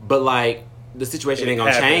go, but like the situation ain't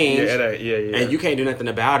gonna change, and you can't do nothing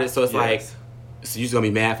about it. So it's like, so you're just gonna be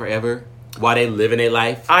mad forever while they living their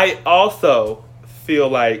life. I also feel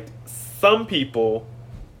like some people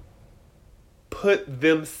put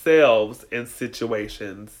themselves in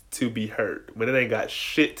situations to be hurt when it ain't got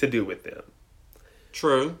shit to do with them.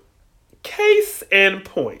 True. Case in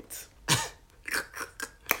point.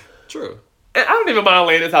 True. And I don't even mind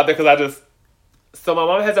laying this out there because so my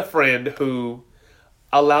mom has a friend who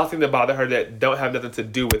allows things to bother her that don't have nothing to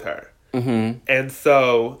do with her. Mm-hmm. And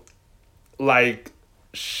so, like,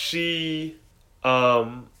 she's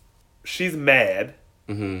mad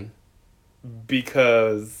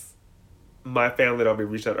because my family don't be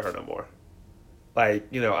reaching out to her no more.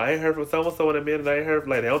 Like, I ain't heard from so-and-so in a minute. I ain't heard,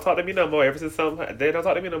 like, they don't talk to me no more. Ever since they don't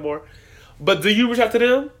talk to me no more. But do you reach out to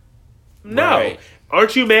them? No. Right.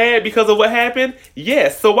 Aren't you mad because of what happened?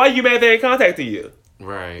 Yes. So why you mad they ain't contacting you?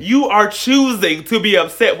 Right. You are choosing to be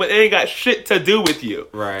upset when it ain't got shit to do with you.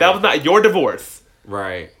 Right. That was not your divorce.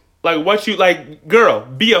 Right. Like, girl,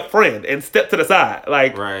 be a friend and step to the side.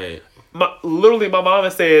 Like, right. Literally, my mom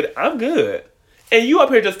has said, I'm good. And you up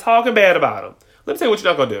here just talking bad about him. Let me tell you what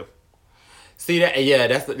you're not going to do. See,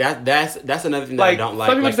 that's another thing that I don't like.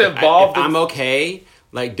 Some people like, involved if I'm okay,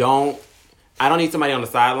 like, I don't need somebody on the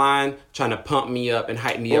sideline trying to pump me up and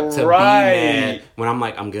hype me up to be mad when I'm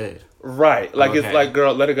like, I'm good. Right. Like, it's like,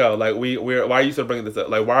 girl, let it go. Like, why are you still bringing this up?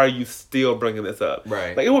 Like, why are you still bringing this up?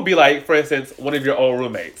 Right. Like, it would be like, for instance, one of your old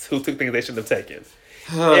roommates who took things they shouldn't have taken.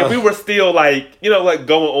 And we were still like, like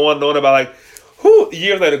going on and on about like, Who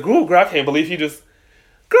years later, girl, I can't believe he just.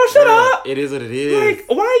 Girl, shut up. It is what it is. Like,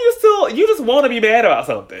 why are you still? You just want to be mad about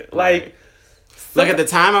something. Like, like at the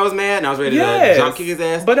time I was mad and I was ready to drop kick his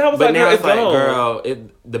ass. But now it's like, girl,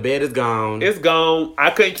 the bed is gone. It's gone.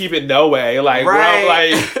 I couldn't keep it no way. Like,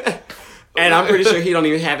 right. Girl, like. And I'm pretty sure he don't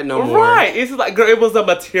even have it no more. Right. It's just like, girl, it was a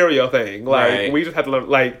material thing. Like, we just had to learn,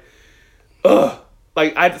 like,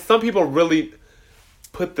 like, some people really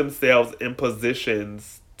put themselves in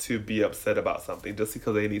positions to be upset about something just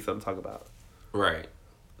because they need something to talk about. Right.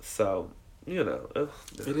 So, you know.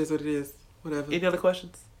 It is what it is. Whatever. Any other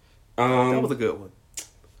questions? That was a good one.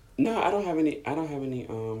 No, I don't have any,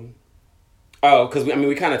 Oh, because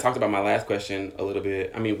we kind of talked about my last question a little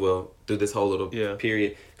bit. I mean, well, through this whole little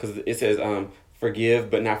period, because it says,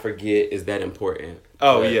 forgive but not forget. Is that important?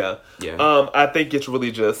 Oh, yeah. I think it's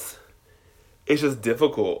really just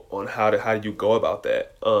difficult on how you go about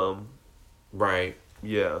that. Right.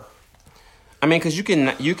 Yeah. I mean, because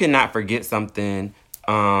you cannot forget something,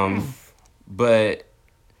 but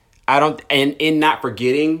I don't. And in not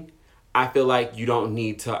forgetting, I feel like you don't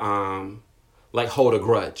need to like hold a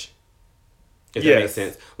grudge. If that makes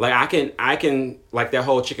sense. Like I can like that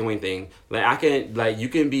whole chicken wing thing. Like I can like you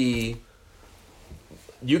can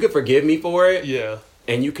forgive me for it. Yeah.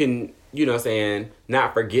 And you can, you know what I'm saying,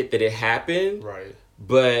 not forget that it happened. Right.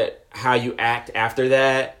 But how you act after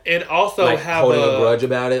that. And also like have holding a grudge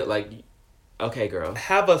about it, like okay, girl.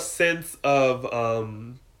 Have a sense of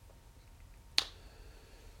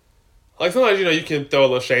like sometimes, you know, you can throw a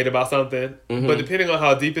little shade about something, but depending on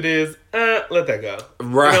how deep it is, let that go.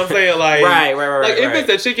 Right. You know what I'm saying? Like, right. Like, if it's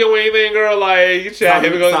a chicken wing thing, girl, like, you try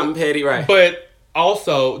something petty, right. But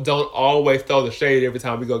also, don't always throw the shade every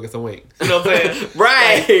time we go get some wings. You know what I'm saying?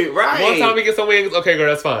 Right. One time we get some wings, okay, girl,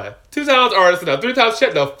 that's fine. 2 times, or that's enough. 3 times,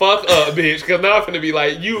 shut the fuck up, bitch, because now I'm going to be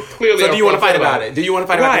like, you clearly... So do you want to fight about it? Do you want to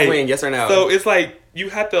fight about this wing, yes or no? So it's like, you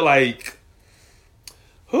have to, like...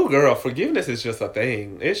 Oh, girl, forgiveness is just a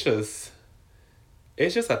thing. It's just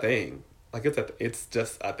a thing. Like, it's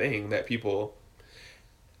just a thing that people...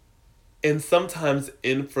 And sometimes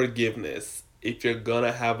in forgiveness, if you're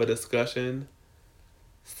gonna have a discussion,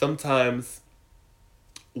 sometimes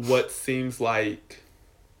what seems like...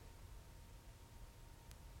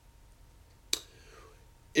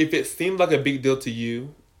 If it seems like a big deal to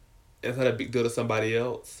you, and it's not a big deal to somebody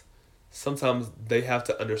else, sometimes they have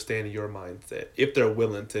to understand your mindset if they're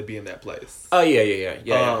willing to be in that place. Oh,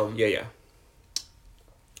 yeah.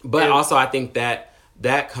 But also, I think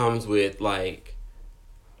that comes with, like...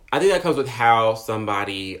 I think that comes with how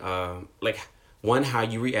somebody... like, one, how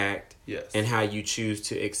you react. Yes. And how you choose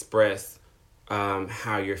to express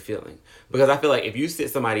how you're feeling. Because I feel like if you sit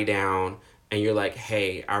somebody down and you're like,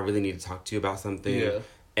 hey, I really need to talk to you about something. Yeah.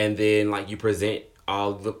 And then, like, you present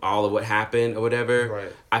all of what happened or whatever.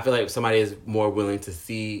 Right. I feel like somebody is more willing to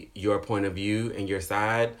see your point of view and your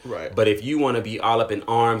side. Right. But if you want to be all up in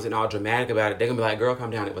arms and all dramatic about it, they're going to be like, girl, calm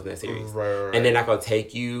down. It wasn't that serious. Right. And they're not going to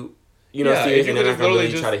take you, serious. And they're not going to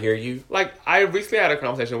really try to hear you. Like, I recently had a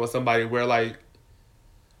conversation with somebody where, like,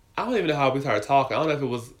 I don't even know how we started talking. I don't know if it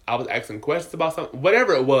was, I was asking questions about something.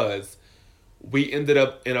 Whatever it was, we ended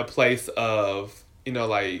up in a place of, you know,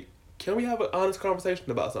 like, can we have an honest conversation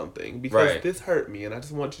about something? Because this hurt me, and I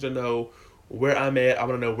just want you to know where I'm at. I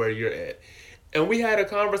want to know where you're at. And we had a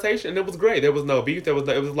conversation, and it was great. There was no beef. It was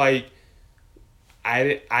like,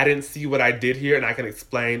 I didn't see what I did here, and I can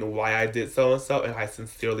explain why I did so and so, and I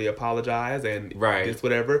sincerely apologize, and this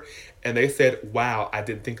whatever. And they said, wow, I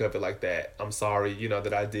didn't think of it like that. I'm sorry, you know,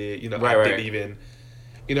 that I did. You know, I didn't even,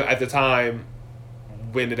 you know, at the time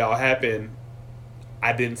when it all happened,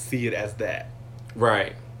 I didn't see it as that.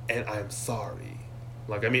 Right. And I'm sorry.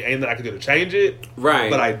 Like, I mean, ain't that I could do to change it. Right.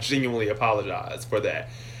 But I genuinely apologize for that.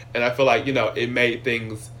 And I feel like, you know, it made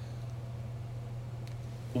things...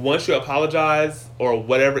 Once you apologize or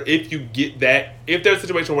whatever, if you get that... If there's a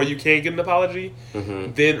situation where you can get an apology,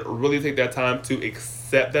 then really take that time to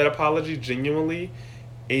accept that apology genuinely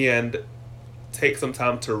and take some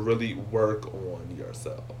time to really work on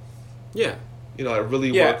yourself. Yeah. You know, like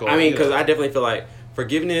really work on... I mean, because I definitely feel like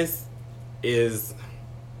forgiveness is...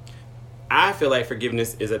 I feel like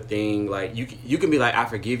forgiveness is a thing, like, you can be like, I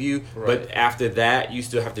forgive you, but after that, you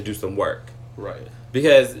still have to do some work. Right.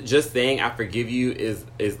 Because just saying I forgive you is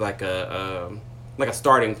like a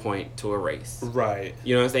starting point to a race. Right.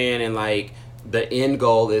 You know what I'm saying? And, like, the end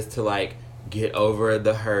goal is to, like, get over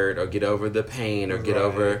the hurt or get over the pain or get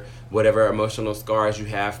over whatever emotional scars you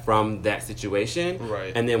have from that situation.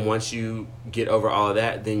 Right. And then once you get over all of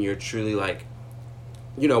that, then you're truly, like,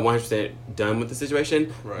 you know, 100% done with the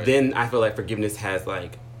situation, then I feel like forgiveness has,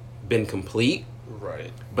 like, been complete.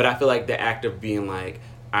 Right. But I feel like the act of being like,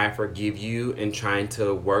 I forgive you and trying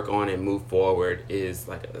to work on and move forward is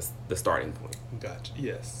like the starting point. Gotcha.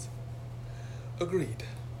 Yes. Agreed.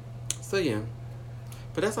 So yeah,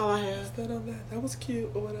 but that's all I have. Is that on that? That was cute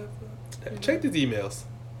or whatever. Check these emails.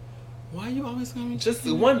 Why are you always gonna be Just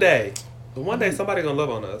one day. One day somebody gonna love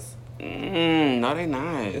on us. No, they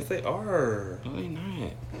not. Yes, they are. No, they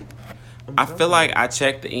not. I feel like I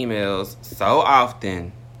check the emails so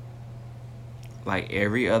often, like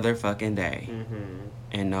every other fucking day,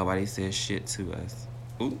 and nobody says shit to us.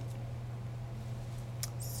 Ooh.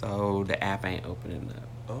 So the app ain't opening up.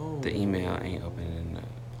 Oh. The email ain't opening up.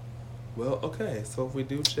 Well, okay. So if we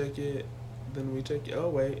do check it, then we check it. Oh,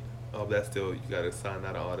 wait. Oh, that's still, you gotta sign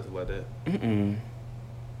that on. Is what that. Mm-mm.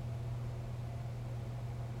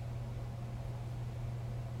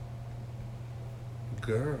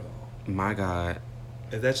 Girl. My God.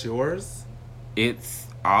 Is that yours? It's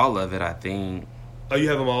all of it, I think. Oh, you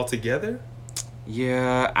have them all together?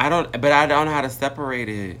 Yeah, I don't know how to separate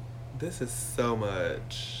it. This is so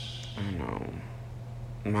much. I know.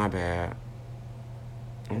 My bad.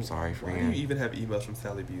 I'm sorry, Why friend. do you even have emails from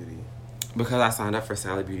Sally Beauty? Because I signed up for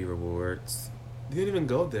Sally Beauty Rewards. You don't even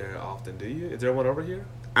go there often, do you? Is there one over here?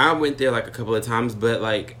 I went there like a couple of times, but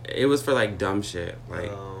like it was for like dumb shit. Like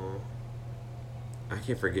I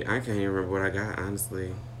can't even remember what I got,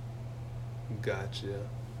 honestly. Gotcha.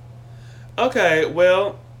 Okay,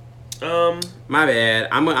 well, my bad.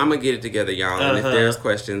 I'm gonna get it together, y'all. And if there's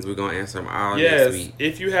questions, we're gonna answer them all next week.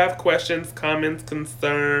 If you have questions, comments,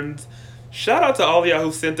 concerns, shout out to all of y'all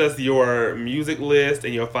who sent us your music list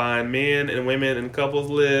and your fine men and women and couples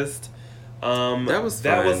list. That was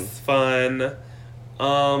fun.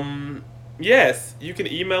 Yes, you can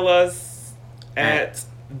email us at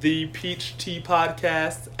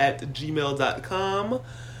thepeachteapodcast@gmail.com,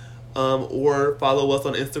 or follow us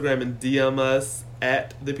on Instagram and DM us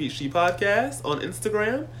at the Peach Tea Podcast on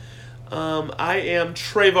Instagram. I am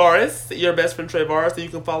Trevaris, your best friend Trevaris, and you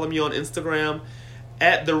can follow me on Instagram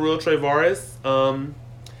at the real Trevaris.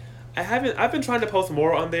 I've been trying to post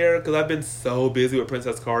more on there because I've been so busy with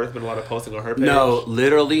Princess Carter. There's been a lot of posting on her page. No,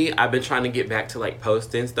 literally, I've been trying to get back to like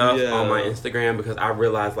posting stuff on my Instagram because I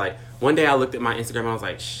realized like one day I looked at my Instagram and I was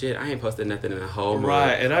like, shit, I ain't posted nothing in a whole month.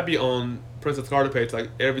 Right, and I'd be on Princess Carter page like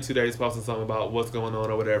every 2 days posting something about what's going on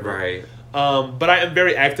or whatever. Right. But I am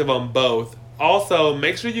very active on both. Also,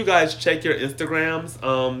 make sure you guys check your Instagrams.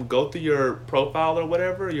 Go through your profile or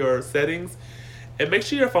whatever, your settings. And make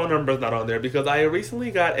sure your phone number is not on there because I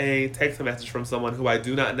recently got a text message from someone who I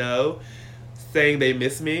do not know saying they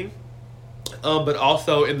miss me. But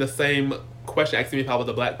also in the same question asking me if I was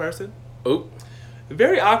a black person. Oop.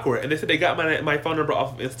 Very awkward. And they said they got my phone number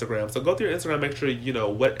off of Instagram. So go through your Instagram, make sure,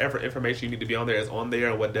 whatever information you need to be on there is on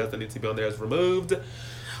there and what doesn't need to be on there is removed.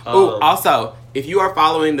 Also, if you are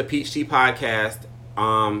following the Peach Tea Podcast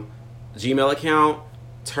Gmail account,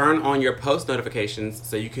 turn on your post notifications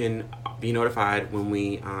so you can be notified when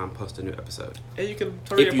we post a new episode. And you can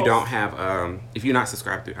turn if you're not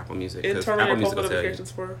subscribed through Apple Music, and turn on Apple your post Music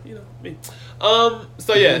notifications for me.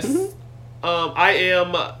 So yes, I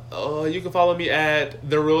am. You can follow me at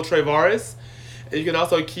the real Trevaris, and you can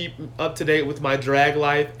also keep up to date with my drag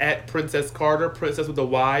life at Princess Carter. Princess with a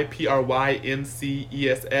Y,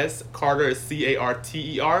 PRYNCESS. Carter is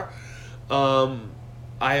CARTER.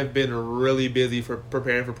 I have been really busy for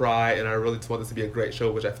preparing for Pride, and I really just want this to be a great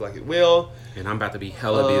show, which I feel like it will. And I'm about to be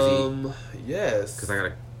hella busy. Yes. Because I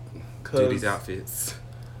gotta do these outfits.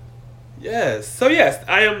 Yes. So yes,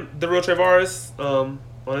 I am the real Trevaris on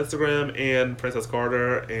Instagram and Princess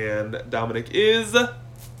Carter, and Dominic is.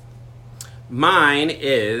 Mine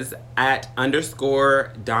is at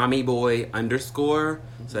 _DommyBoy_.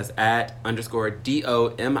 So that's at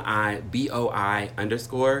 _DOMIBOI_.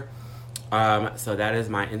 So that is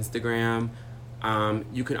my Instagram.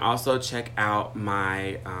 You can also check out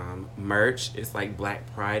my merch. It's like Black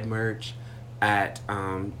Pride merch at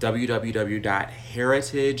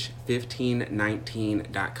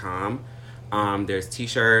www.heritage1519.com. There's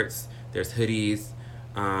t-shirts, there's hoodies,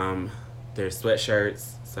 there's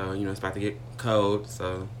sweatshirts. So, it's about to get cold.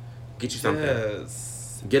 So get you something.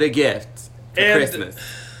 Yes. Get a gift for Christmas.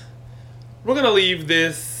 We're going to leave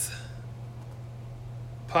this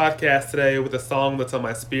podcast today with a song that's on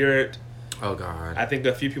my spirit. Oh, God. I think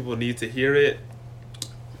a few people need to hear it.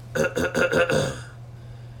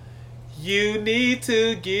 You need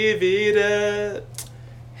to give it up.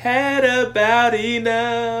 Had about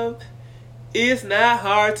enough. It's not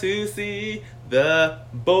hard to see. The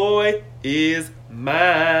boy is mine.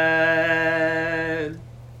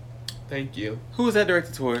 Thank you. Who was that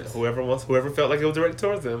directed towards? Whoever felt like it was directed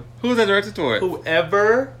towards them. Who was that directed towards?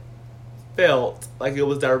 Whoever felt like it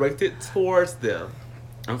was directed towards them.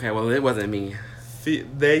 Okay, well, it wasn't me.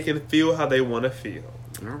 They can feel how they want to feel.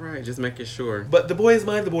 All right, just making sure. But the boy is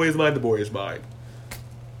mine, the boy is mine, the boy is mine.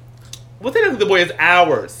 Well, technically the boy is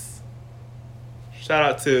ours. Shout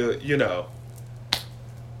out to,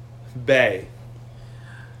 Bay.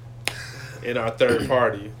 In our third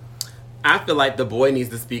party. I feel like the boy needs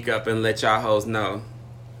to speak up and let y'all hoes know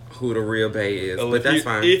who the real Bay is. Well, but that's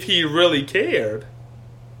fine. If he really cared,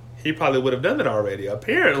 he probably would have done it already.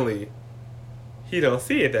 Apparently, he don't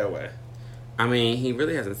see it that way. I mean, he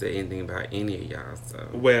really hasn't said anything about any of y'all, so.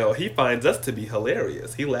 Well, he finds us to be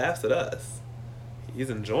hilarious. He laughs at us.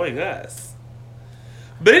 He's enjoying us.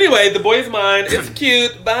 But anyway, the boy's mine. It's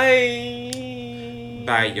cute. Bye.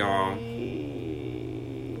 Bye, y'all.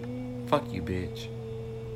 Fuck you, bitch.